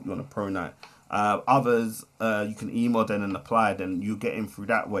we can put you on a pro night. Others, you can email then and apply, then you get in through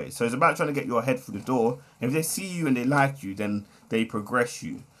that way. So it's about trying to get your head through the door. If they see you and they like you, then they progress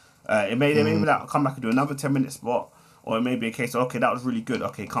you. They may be mm, like, come back and do another 10 minute spot, or it may be a case of, okay, that was really good.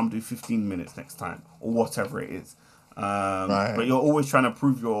 Okay, come do 15 minutes next time, or whatever it is. But right. you're always trying to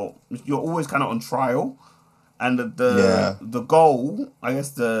prove you're always kind of on trial, and Yeah. the goal, I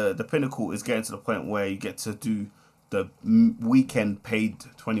guess the pinnacle is getting to the point where you get to do the weekend paid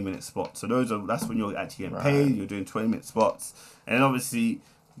 20 minute spots. So that's when you're actually getting Right. paid. You're doing 20 minute spots, and then obviously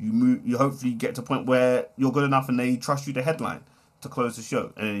you hopefully get to a point where you're good enough and they trust you to headline to close the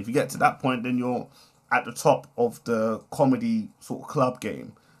show. And if you get to that point, then you're at the top of the comedy sort of club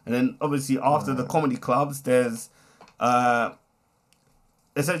game. And then obviously after the Right. comedy clubs, there's uh,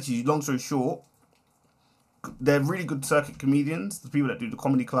 essentially, long story short, they're really good circuit comedians, the people that do the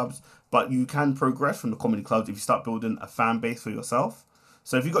comedy clubs, but you can progress from the comedy clubs if you start building a fan base for yourself.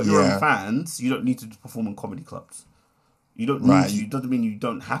 So if you got your own Yeah. fans, you don't need to perform in comedy clubs. You don't need Right. to. It doesn't mean you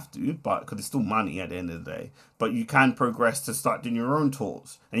don't have to, but because it's still money at the end of the day. But you can progress to start doing your own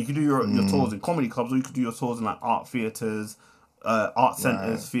tours, and you can do your tours in comedy clubs, or you could do your tours in like art theaters, art Right.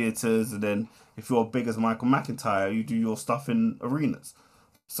 centers, theaters, and then if you're big as Michael McIntyre, you do your stuff in arenas.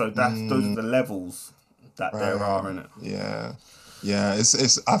 So those are Mm, the levels that there right. are in it. Yeah. Yeah.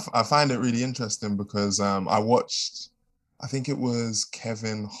 I find it really interesting because I watched, I think it was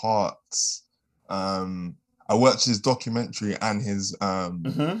Kevin Hart's, um I watched his documentary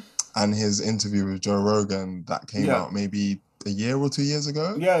Hmm. and his interview with Joe Rogan that came Yeah, out maybe a year or 2 years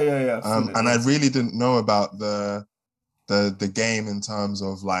ago. yeah. I've seen it. And I Yeah. really didn't know about the game in terms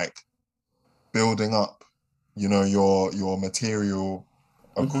of like building up, your material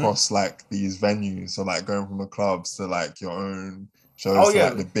Hmm. across like these venues. So like going from the clubs to like your own Oh shows to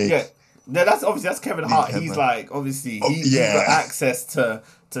like yeah, the big yeah. Yeah, that's obviously that's Kevin big Hart. He's headline. like obviously Oh he's got yeah. access to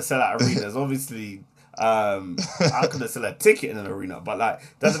sell out arenas. Obviously, I couldn't sell a ticket in an arena, but like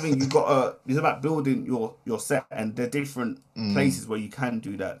that's the thing. You got to. It's about building your set, and there are different Mm, places where you can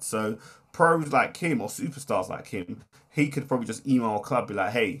do that. So pros like him or superstars like him, he could probably just email a club, be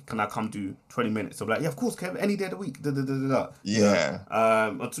like, "Hey, can I come do 20 minutes?" So like, yeah, of course, Kevin, any day of the week. Da, da, da, da, da. You know, yeah.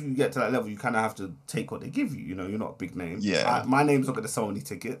 until you get to that level, you kind of have to take what they give you. You know, you're not a big name. Yeah. My name's not going to sell any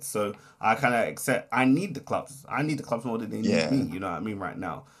tickets, so I kind of accept. I need the clubs. I need the clubs more than they need me. Yeah. You know what I mean? Right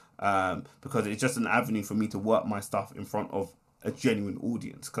now, because it's just an avenue for me to work my stuff in front of a genuine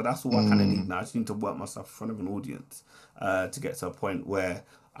audience. Because that's all I kind of need Mm, now. I just need to work my stuff in front of an audience to get to a point where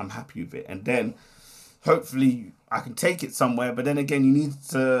I'm happy with it, and then hopefully I can take it somewhere. But then again, you need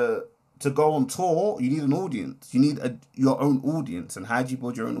to go on tour. You need an audience. You need your own audience. And how do you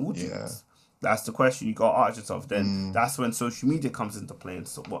build your own yeah. audience? That's the question you got to ask yourself. Then Mm, that's when social media comes into play and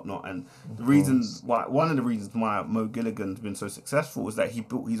so whatnot. And of the reason course. why, one of the reasons why Mo Gilligan's been so successful is that he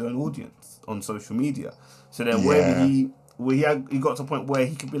built his own audience on social media. So then Yeah. he got to a point where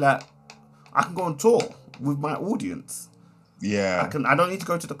he could be like, I can go on tour with my audience. Yeah. I don't need to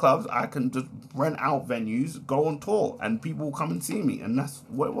go to the clubs. I can just rent out venues, go on tour, and people will come and see me. And that's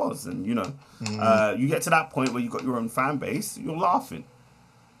what it was. And Mm, you get to that point where you got your own fan base, you're laughing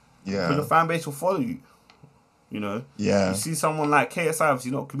because your yeah. fan base will follow you. You know, you Yeah. see someone like KSI,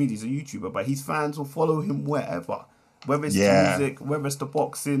 obviously not a comedian, he's a YouTuber, but his fans will follow him wherever. Whether it's the Yeah. music, whether it's the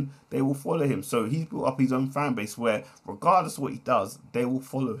boxing, they will follow him. So he's built up his own fan base where, regardless of what he does, they will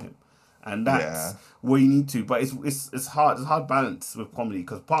follow him, and that's Yeah. where you need to. But it's hard. It's a hard balance with comedy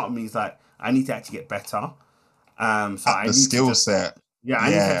because part of me is like, I need to actually get better. So At I the need to skill just, set. yeah, I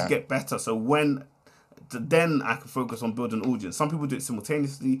need to actually Yeah. get better. So then I can focus on building an audience. Some people do it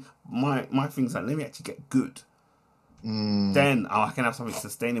simultaneously. My thing's like, let me actually get good, Mm, then I can have something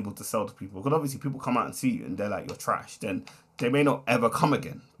sustainable to sell to people. Because obviously people come out and see you and they're like, you're trash. Then they may not ever come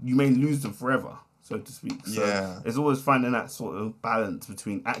again. You may lose them forever, so to speak. So yeah. it's always finding that sort of balance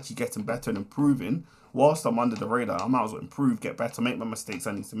between actually getting better and improving. Whilst I'm under the radar, I might as well improve, get better, make my mistakes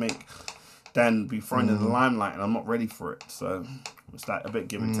I need to make, then be thrown in the Mm, limelight and I'm not ready for it. So it's like a bit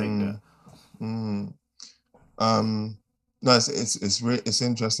give and take there. mm, mm. Um, no, it's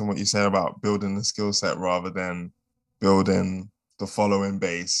interesting what you said about building the skill set rather than building the following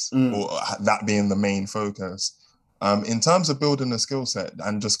base Mm. or that being the main focus. In terms of building the skill set,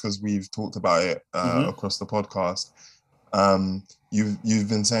 and just because we've talked about it Mm-hmm. across the podcast, you've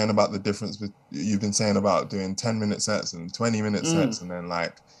been saying about the difference with you've been saying about doing 10-minute sets and 20-minute Mm. sets and then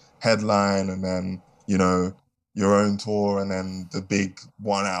like headline and then your own tour and then the big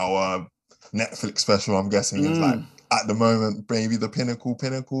 1 hour Netflix special. I'm guessing is like Mm. at the moment maybe the pinnacle of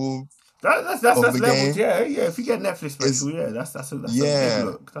That's the levels, game. yeah, yeah. If you get Netflix Is special, yeah, that's a big Yeah,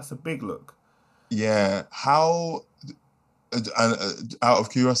 look. That's a big look. yeah. How out of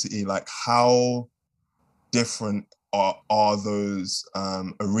curiosity, like how different are those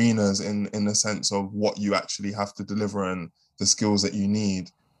arenas in the sense of what you actually have to deliver and the skills that you need,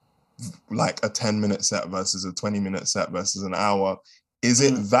 like a 10-minute set versus a 20-minute set versus an hour? Is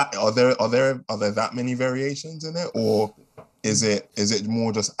it Mm. that are there that many variations in it, or is it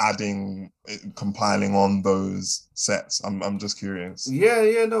more just compiling on those sets? I'm just curious. Yeah,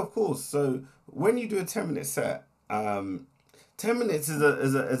 yeah, no, of course. So when you do a 10 minute set, 10 minutes is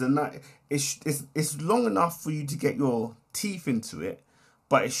a night. It's long enough for you to get your teeth into it,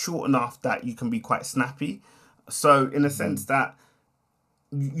 but it's short enough that you can be quite snappy. So in a sense Mm, that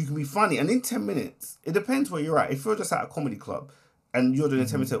you can be funny, and in 10 minutes, it depends where you're at. If you're just at a comedy club and you're doing a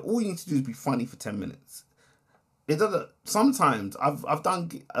 10 minute mhm. set, all you need to do is be funny for 10 minutes. it doesn't. Sometimes I've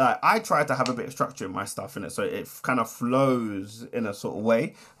done. I try to have a bit of structure in my stuff in it, so it kind of flows in a sort of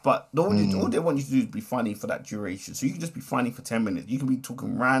way. But all Mm, they want you to do is be funny for that duration. So you can just be funny for 10 minutes. You can be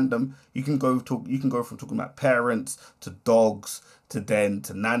talking random. You can go talk. You can go from talking about parents to dogs to then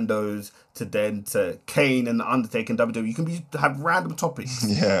to Nando's to then to Kane and the Undertaker and WWE. You can have random topics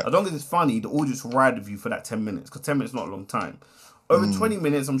yeah. as long as it's funny. The audience will ride with you for that 10 minutes because 10 minutes is not a long time. Over Mm, 20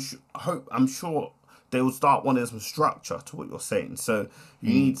 minutes, I'm sure they will start wanting some structure to what you're saying. So mm,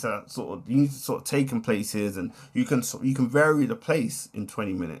 you need to sort of take in places, and you can vary the pace in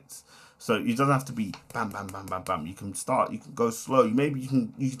 20 minutes. So you don't have to be bam bam bam bam bam. You can start. You can go slow. You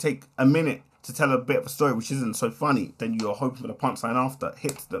can take a minute to tell a bit of a story which isn't so funny. Then you're hoping for the punchline after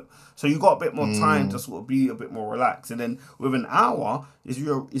hits them. So you got a bit more time to mm, sort of be a bit more relaxed. And then with an hour,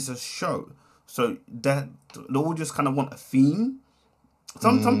 it's a show. So that they'll just kind of want a theme.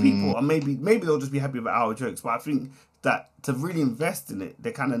 Some mm, people are maybe they'll just be happy with our jokes, but I think that to really invest in it,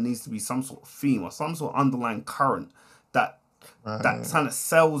 there kind of needs to be some sort of theme or some sort of underlying current that that right. kind of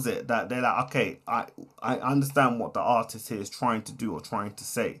sells it. That they're like, okay, I understand what the artist here is trying to do or trying to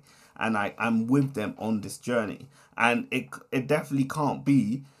say, and I'm with them on this journey. And it definitely can't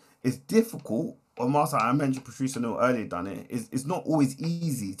be. It's difficult. Or Martha, I mentioned Patrice O'Neal earlier done it. It's not always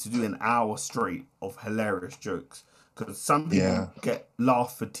easy to do an hour straight of hilarious jokes because some people Yeah. get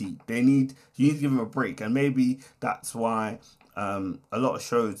laugh fatigue. You need to give them a break, and maybe that's why a lot of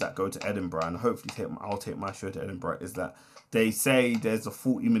shows that go to Edinburgh, and hopefully I'll take my show to Edinburgh, is that they say there's a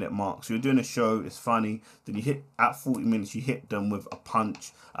 40-minute mark. So you're doing a show, it's funny, then you hit at 40 minutes, you hit them with a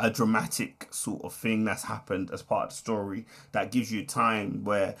punch, a dramatic sort of thing that's happened as part of the story that gives you time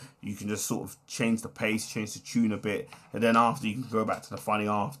where you can just sort of change the pace, change the tune a bit, and then after you can go back to the funny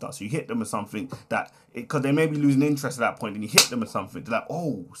after. So you hit them with something that, because they may be losing interest at that point, and you hit them with something, they're like,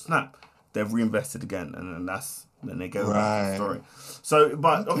 oh, snap, they've reinvested again, and then they go back to the Right. story. So,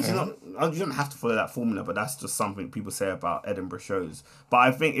 but obviously Okay. not. You don't have to follow that formula, but that's just something people say about Edinburgh shows. But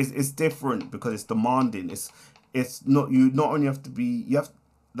I think it's different because it's demanding. It's not you. Not only have to be you have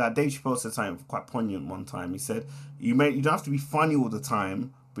that Dave Chappelle said something quite poignant one time. He said you don't have to be funny all the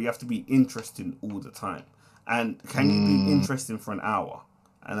time, but you have to be interesting all the time. And can you be Mm, interesting for an hour?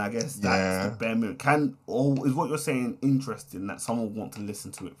 And I guess that's the yeah. bare minimum. Or is what you're saying interesting that someone will want to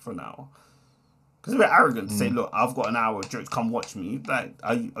listen to it for an hour? Because it's a bit arrogant to say, Mm, look, I've got an hour of jokes, come watch me. Like,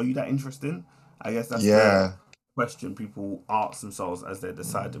 are you that interesting? I guess that's the yeah. question people ask themselves as they're Mm,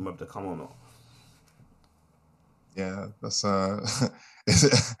 deciding whether to come or not. yeah. That's is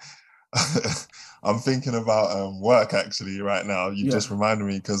it I'm thinking about work actually right now. You Yeah. just reminded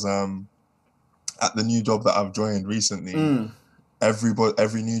me because at the new job that I've joined recently, Mm.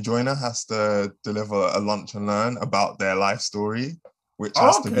 every new joiner has to deliver a lunch and learn about their life story, which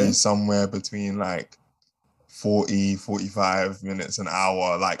has Oh, to be okay. somewhere between like 40, 45 minutes, an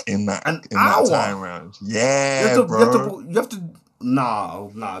hour, like An in that hour. time range. Yeah, bro. You have to. Nah.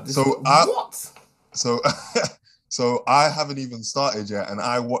 This So I what? so so I haven't even started yet, and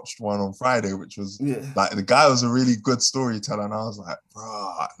I watched one on Friday, which was Yeah. like the guy was a really good storyteller, and I was like,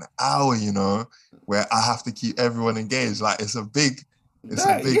 bro, an hour, where I have to keep everyone engaged. Like it's a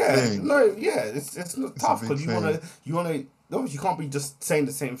That big yeah thing. no yeah it's not It's a tough big because thing. you wanna obviously you can't be just saying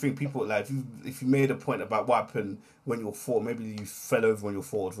the same thing. People like if you made a point about what happened when you're four, maybe you fell over when you're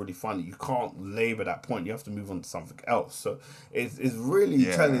four. It's really funny. You can't labor that point. You have to move on to something else. So it's really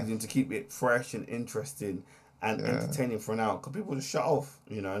Yeah, challenging to keep it fresh and interesting and yeah, entertaining for an hour because people just shut off.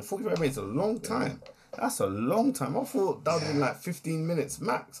 And 45 minutes is a long yeah, time. That's a long time. I thought that would have been yeah. like 15 minutes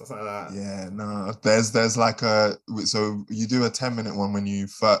max or something like that. Yeah, no. There's like so you do a 10-minute one when you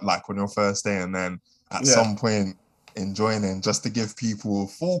first like when you're first day, and then at Yeah. some point in joining, just to give people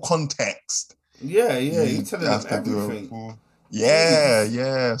full context, Yeah. You you telling them have to do a everything. full. Yeah, Jeez.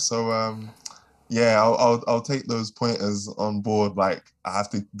 yeah. So yeah, I'll take those pointers on board. Like I have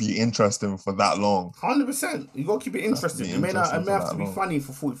to be interesting for that long. 100%. You gotta keep it I have to be interesting. It interesting may for have to that be long. funny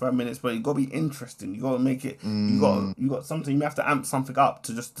for 45 minutes, but you gotta be interesting. You gotta make it. Mm, You got something. You may have to amp something up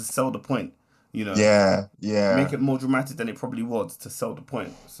to just to sell the point. You know, yeah, make yeah, it more dramatic than it probably was to sell the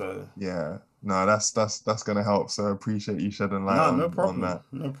point. So yeah. No, that's gonna help. So I appreciate you shedding light no, no on problem, that.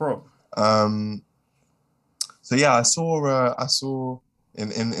 no problem. Um, so yeah, I saw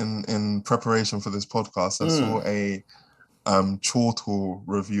in preparation for this podcast, I saw Mm. a Chortle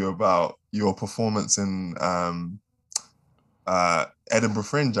review about your performance in Edinburgh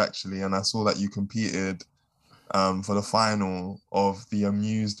Fringe actually, and I saw that you competed for the final of the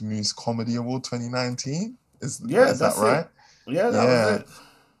Amused Moose Comedy Award 2019. Yeah, Is that that's right? it. Yeah, that was Yeah.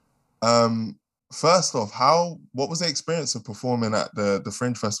 it. First off, what was the experience of performing at the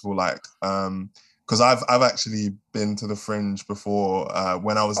Fringe Festival like? because I've actually been to the Fringe before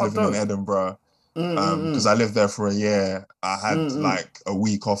when I was Oh, living in dope. Edinburgh. Because I Mm-mm-mm. lived there for a year. I had Mm-mm. like a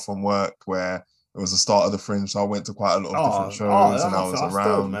week off from work where it was the start of the Fringe, so I went to quite a lot of different Oh, shows and I was that's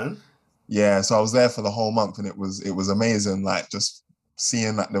dope, around. man. Yeah, so I was there for the whole month and it was amazing, like just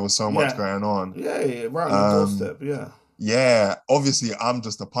seeing that there was so much Yeah. going on. Yeah, right on your Um, doorstep, yeah. yeah, obviously I'm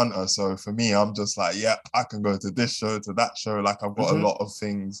just a punter, so for me, I'm just like, yeah, I can go to this show, to that show. Like I've got a Mm-hmm. lot of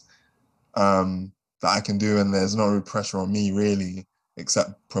things um that I can do, and there's no pressure on me really,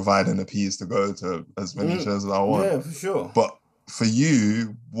 except providing a piece to go to as many Mm. shows as I want. Yeah, for sure. But for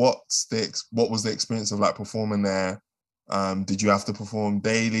you, what was the experience of like performing there? Did you have to perform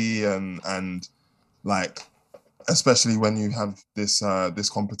daily and like especially when you have this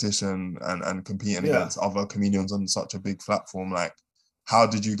competition and competing Yeah. against other comedians on such a big platform, like how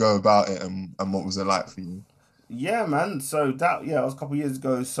did you go about it and what was it like for you? Yeah, man. So that it was a couple of years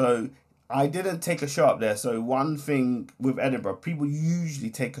ago. So I didn't take a show up there. So one thing with Edinburgh, people usually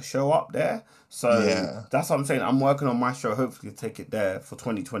take a show up there. So Yeah. that's what I'm saying. I'm working on my show. Hopefully, to take it there for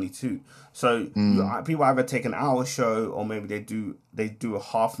 2022. So Mm, people either take an hour show or maybe they do a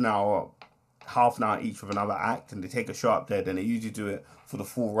half an hour each with another act, and they take a show up there. Then they usually do it for the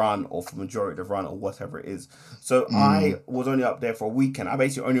full run or for majority of the run or whatever it is. So I mm, was only up there for a weekend. I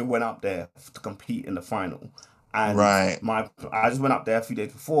basically only went up there to compete in the final. And right. I just went up there a few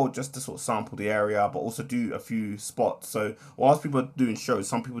days before just to sort of sample the area, but also do a few spots. So whilst people are doing shows,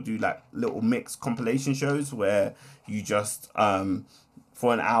 some people do like little mixed compilation shows where you just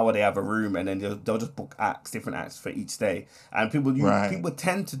for an hour they have a room, and then they'll just book different acts for each day. And Right. people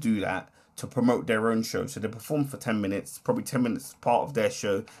tend to do that to promote their own show. So they perform for 10 minutes, probably 10 minutes part of their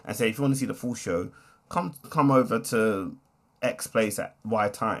show, and say if you want to see the full show, come over to X place at Y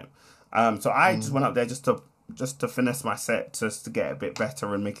time. So I just Mm, went up there just to finesse my set, just to get a bit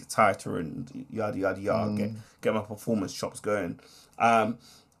better and make it tighter and yada yada yada. mm, Get my performance chops going. Um,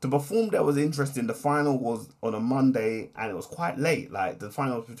 to perform there was interesting. The final was on a Monday and it was quite late. Like the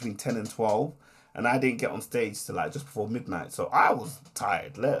final was between 10 and 12, and I didn't get on stage till like just before midnight. So I was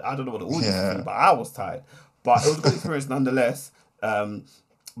tired. I don't know what the audience was feeling, yeah. but I was tired. But it was a good experience nonetheless.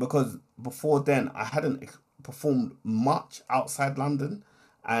 Because before then I hadn't performed much outside London,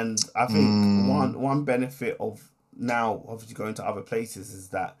 and I think Mm, one benefit of now obviously going to other places is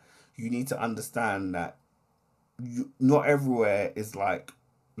that you need to understand that not everywhere is like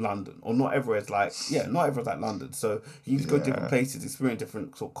London, or not everywhere is like not everywhere's like London. So you need to go to different yeah. places, experience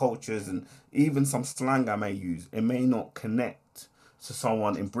different sort of cultures, and even some slang I may use. It may not connect to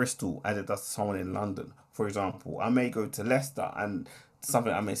someone in Bristol as it does to someone in London. For example, I may go to Leicester and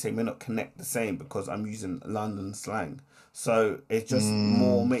something I may say may not connect the same because I'm using London slang. So it just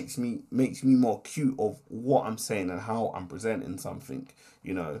more Mm, makes me more cute of what I'm saying and how I'm presenting something.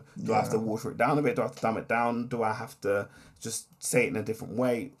 Do I have to yeah. water it down a bit? Do I have to dumb it down? Do I have to just say it in a different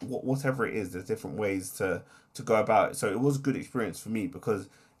way? Whatever it is, there's different ways to go about it. So it was a good experience for me because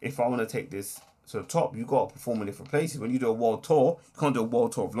if I want to take this to the top, you got to perform in different places. When you do a world tour, you can't do a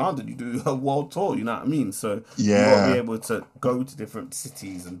world tour of London. You do a world tour. You know what I mean? So you got to be Yeah. able to go to different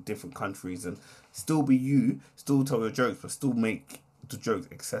cities and different countries and still be you, still tell your jokes, but still make the jokes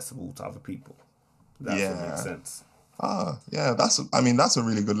accessible to other people. That's what makes Yeah. sense. Yeah, I mean, that's a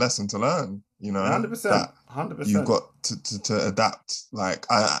really good lesson to learn, 100%. that you've 100%. got to adapt. Like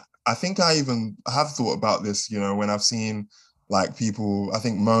I think I even have thought about this, when I've seen like people, I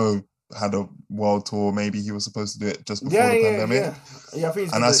think Mo had a world tour, maybe he was supposed to do it just before Yeah, the yeah, pandemic. yeah. Yeah, I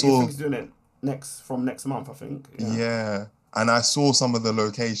think And I I think saw, he's doing it next month, I think. Yeah. yeah, and I saw some of the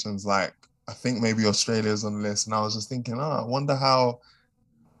locations, like I think maybe Australia's on the list, and I was just thinking, I wonder how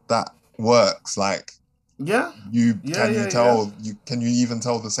that works. Like Yeah. you Yeah, can you yeah, yeah. tell you can you even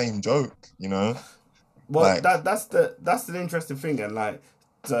tell the same joke, Well, like that's the interesting thing, and like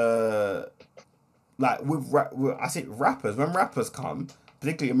the I say rappers, when rappers come,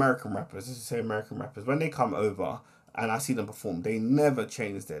 particularly American rappers, let's just say American rappers, when they come over and I see them perform, they never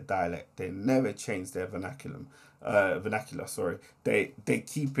change their dialect, they never change their vernacular. Sorry, they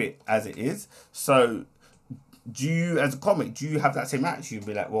keep it as it is. So do you, as a comic, do you have that same attitude?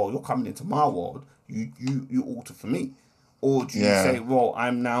 Be like, well, you're coming into my world, you alter for me. Or do you say, yeah. well,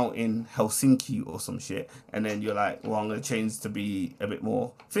 I'm now in Helsinki or some shit, and then you're like, well, I'm gonna change to be a bit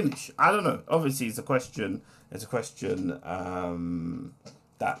more Finnish. I don't know. Obviously, it's a question. It's a question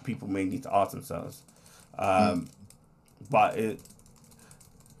that people may need to ask themselves. Mm,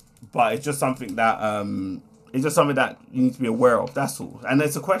 But it's just something that you need to be aware of. That's all. And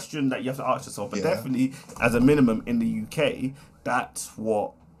it's a question that you have to ask yourself. But yeah. definitely, as a minimum in the UK, that's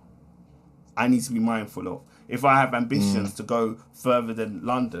what I need to be mindful of. If I have Mm, ambitions to go further than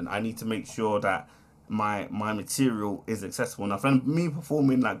London, I need to make sure that my material is accessible enough. And me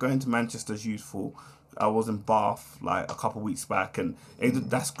performing, like going to Manchester's useful. I was in Bath like a couple of weeks back, and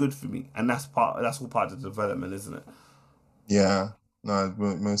that's good for me. And that's all part of the development, isn't it? Yeah, no,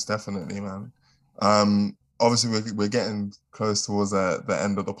 most definitely, man. Obviously we're getting close towards the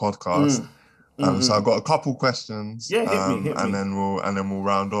end of the podcast. Mm, mm, So I've mm. got a couple questions, Yeah, hit and me. then we'll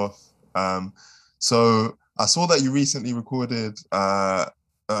round off. So I saw that you recently recorded.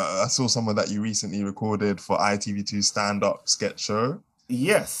 I saw someone that you recently recorded for ITV2 stand up sketch show.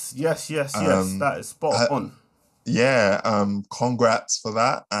 Yes, yes, yes, yes. Um, That is spot I, on. yeah. Congrats for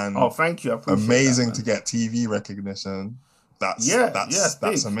that, Oh, and thank you. I appreciate that, amazing to man. get TV recognition. That's Yeah, yeah, that's it's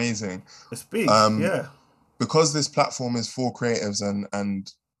that's big. amazing. It's big. Um, Yeah. because this platform is for creatives,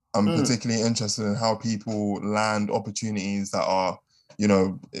 and I'm Mm, particularly interested in how people land opportunities that are, you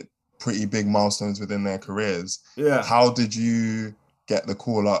know, pretty big milestones within their careers. yeah. How did you get the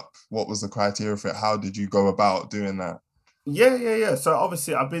call up? What was the criteria for it? How did you go about doing that? Yeah, yeah, yeah. So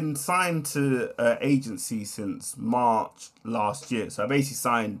obviously, I've been signed to an agency since March last year. So I basically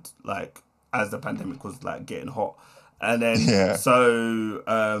signed like as the pandemic was like getting hot, and then Yeah.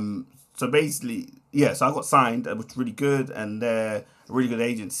 so basically, yeah. So I got signed, which was really good, and they're a really good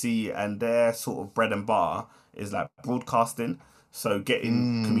agency, and their sort of bread and butter is like broadcasting. So getting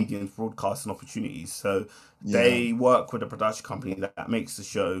Mm, comedians broadcasting opportunities. So yeah. they work with a production company that makes the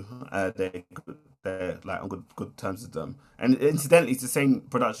show. They're like on good terms with them. And incidentally, it's the same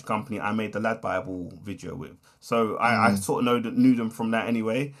production company I made the Lad Bible video with. So I Mm, sort of knew them from that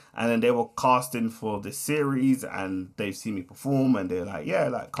anyway. And then they were casting for this series, and they've seen me perform, and they're like, yeah,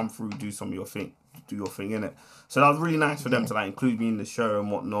 like come through, do your thing in it. So that was really nice for them yeah. to like include me in the show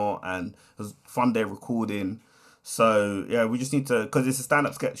and whatnot. And it was fun day recording. So yeah, we just need to, because it's a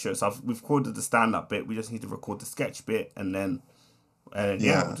stand-up sketch show. So we've recorded the stand-up bit. We just need to record the sketch bit, and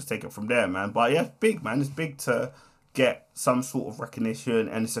yeah, we'll Yeah. just take it from there, man. But yeah, it's big, man. It's big to get some sort of recognition,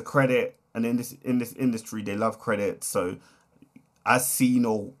 and it's a credit. And in this industry, they love credit. So as seen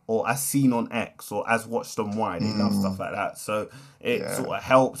or as seen on X or as watched on Y, they love stuff Mm, like that. So it yeah. sort of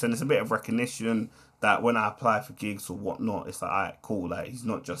helps, and it's a bit of recognition that when I apply for gigs or whatnot, it's like, alright, cool. Like he's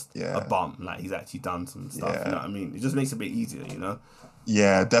not just a Yeah. bum. Like he's actually done some stuff. You know Yeah. what I mean? It just makes it a bit easier. You know?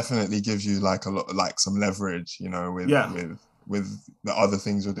 Yeah, definitely gives you like a lot, like some leverage, with Yeah. the other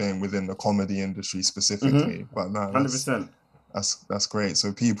things you're doing within the comedy industry Mhm. specifically. But no, 100%. that's great.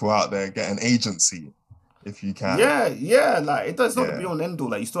 So people out there get an agency if you can. Yeah, yeah, like it does not the be Yeah. on end all.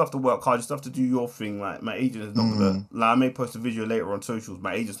 Like you still have to work hard, you still have to do your thing. Like my agent is not gonna Mm, like I may post a video later on socials.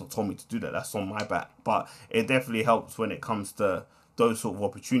 My agent's not told me to do that. That's on my back. But it definitely helps when it comes to those sort of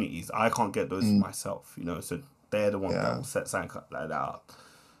opportunities. I can't get those for mm, myself, So they're the ones that yeah. will set something like that up.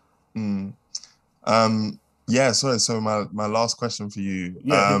 Mm. Um, yeah, so my last question for you.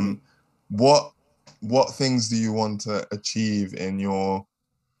 Yeah, hit me. What what things do you want to achieve in your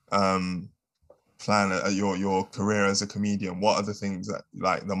um plan your career as a comedian? What are the things that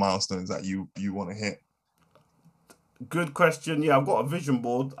like the milestones that you want to hit? Good question. Yeah, I've got a vision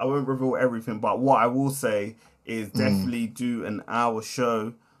board. I won't reveal everything, but what I will say is Mm, definitely do an hour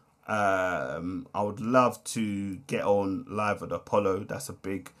show. I would love to get on live at Apollo. That's a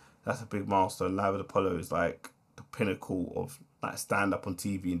big milestone. Live at Apollo is like the pinnacle of like stand up on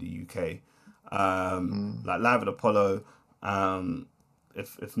TV in the UK. mm, Like live at Apollo. Um,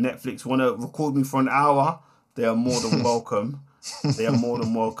 if Netflix want to record me for an hour, they are more than welcome. They are more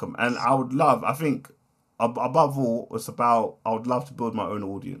than welcome, and I would love. I think above all, it's about. I would love to build my own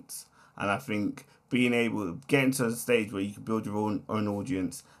audience, and I think being able to get into a stage where you can build your own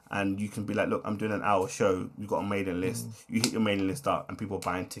audience, and you can be like, look, I'm doing an hour show. You've got a mailing list. mm, You hit your mailing list up, and people are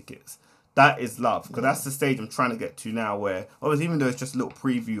buying tickets. That is love, because yeah, that's the stage I'm trying to get to now. Where obviously, even though it's just a little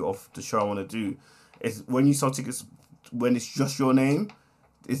preview of the show I want to do, is when you sell tickets when it's just your name.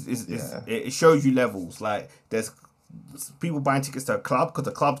 yeah, It shows you levels. Like there's people buying tickets to a club because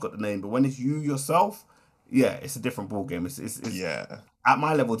the club's got the name, but when it's you yourself, yeah, it's a different ball game. It's yeah. at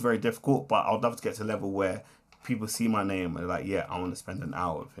my level, it's very difficult, but I'd love to get to a level where people see my name and they're like, yeah, I want to spend an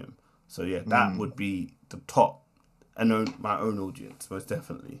hour with him. So yeah, that Mm, would be the top, and my own audience most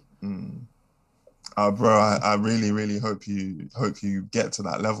definitely. mm. Bro, I really, really hope you get to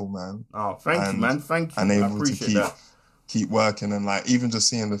that level, man, Oh, thank you, and man. Thank and you. I able to appreciate keep that. keep working, and like even just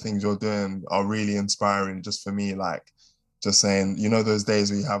seeing the things you're doing are really inspiring just for me. Like just saying, those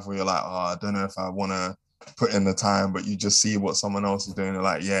days we have where you're like, oh, I don't know if I want to put in the time, but you just see what someone else is doing. You're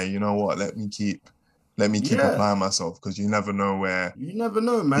like, yeah, you know what? Let me keep Yeah, applying myself because you never know where you never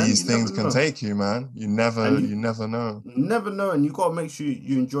know, man. these You never things can know, take you, man. You and never you you never know. never know, and you gotta make sure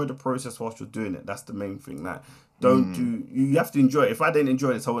you enjoy the process whilst you're doing it. That's the main thing. Like Don't do. You have to enjoy it. If I didn't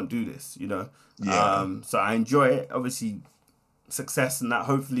enjoy this, I wouldn't do this. Yeah. So I enjoy it. Obviously, success and that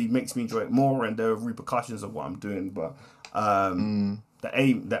hopefully makes me enjoy it more, and there are repercussions of what I'm doing. But the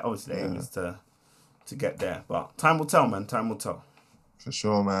aim, the aim is to get there. But time will tell, man. Time will tell. For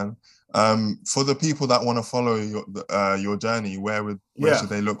sure, man. For the people that want to follow your journey, where Yeah. should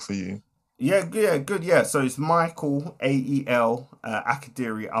they look for you? Yeah, good. Yeah, so it's Michael AEL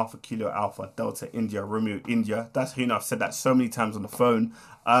Akadiri Alpha Kilo Alpha Delta India Romeo India. That's I've said that so many times on the phone.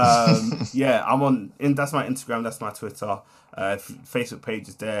 Yeah, that's my Instagram, that's my Twitter. Facebook page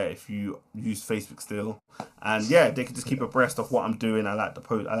is there if you use Facebook still. And yeah, they can just keep abreast of what I'm doing. I like to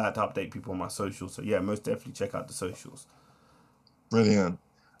post. I like to update people on my socials. So yeah, most definitely check out the socials. Brilliant.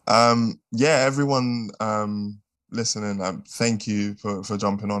 Yeah, everyone listening, thank you for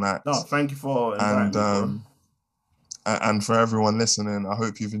jumping on No, Axe. thank you for inviting And me, bro. and for everyone listening, I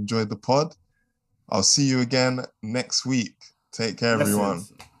hope you've enjoyed the pod. I'll see you again next week. Take care, everyone.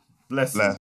 Blessings. Blessings. Bless.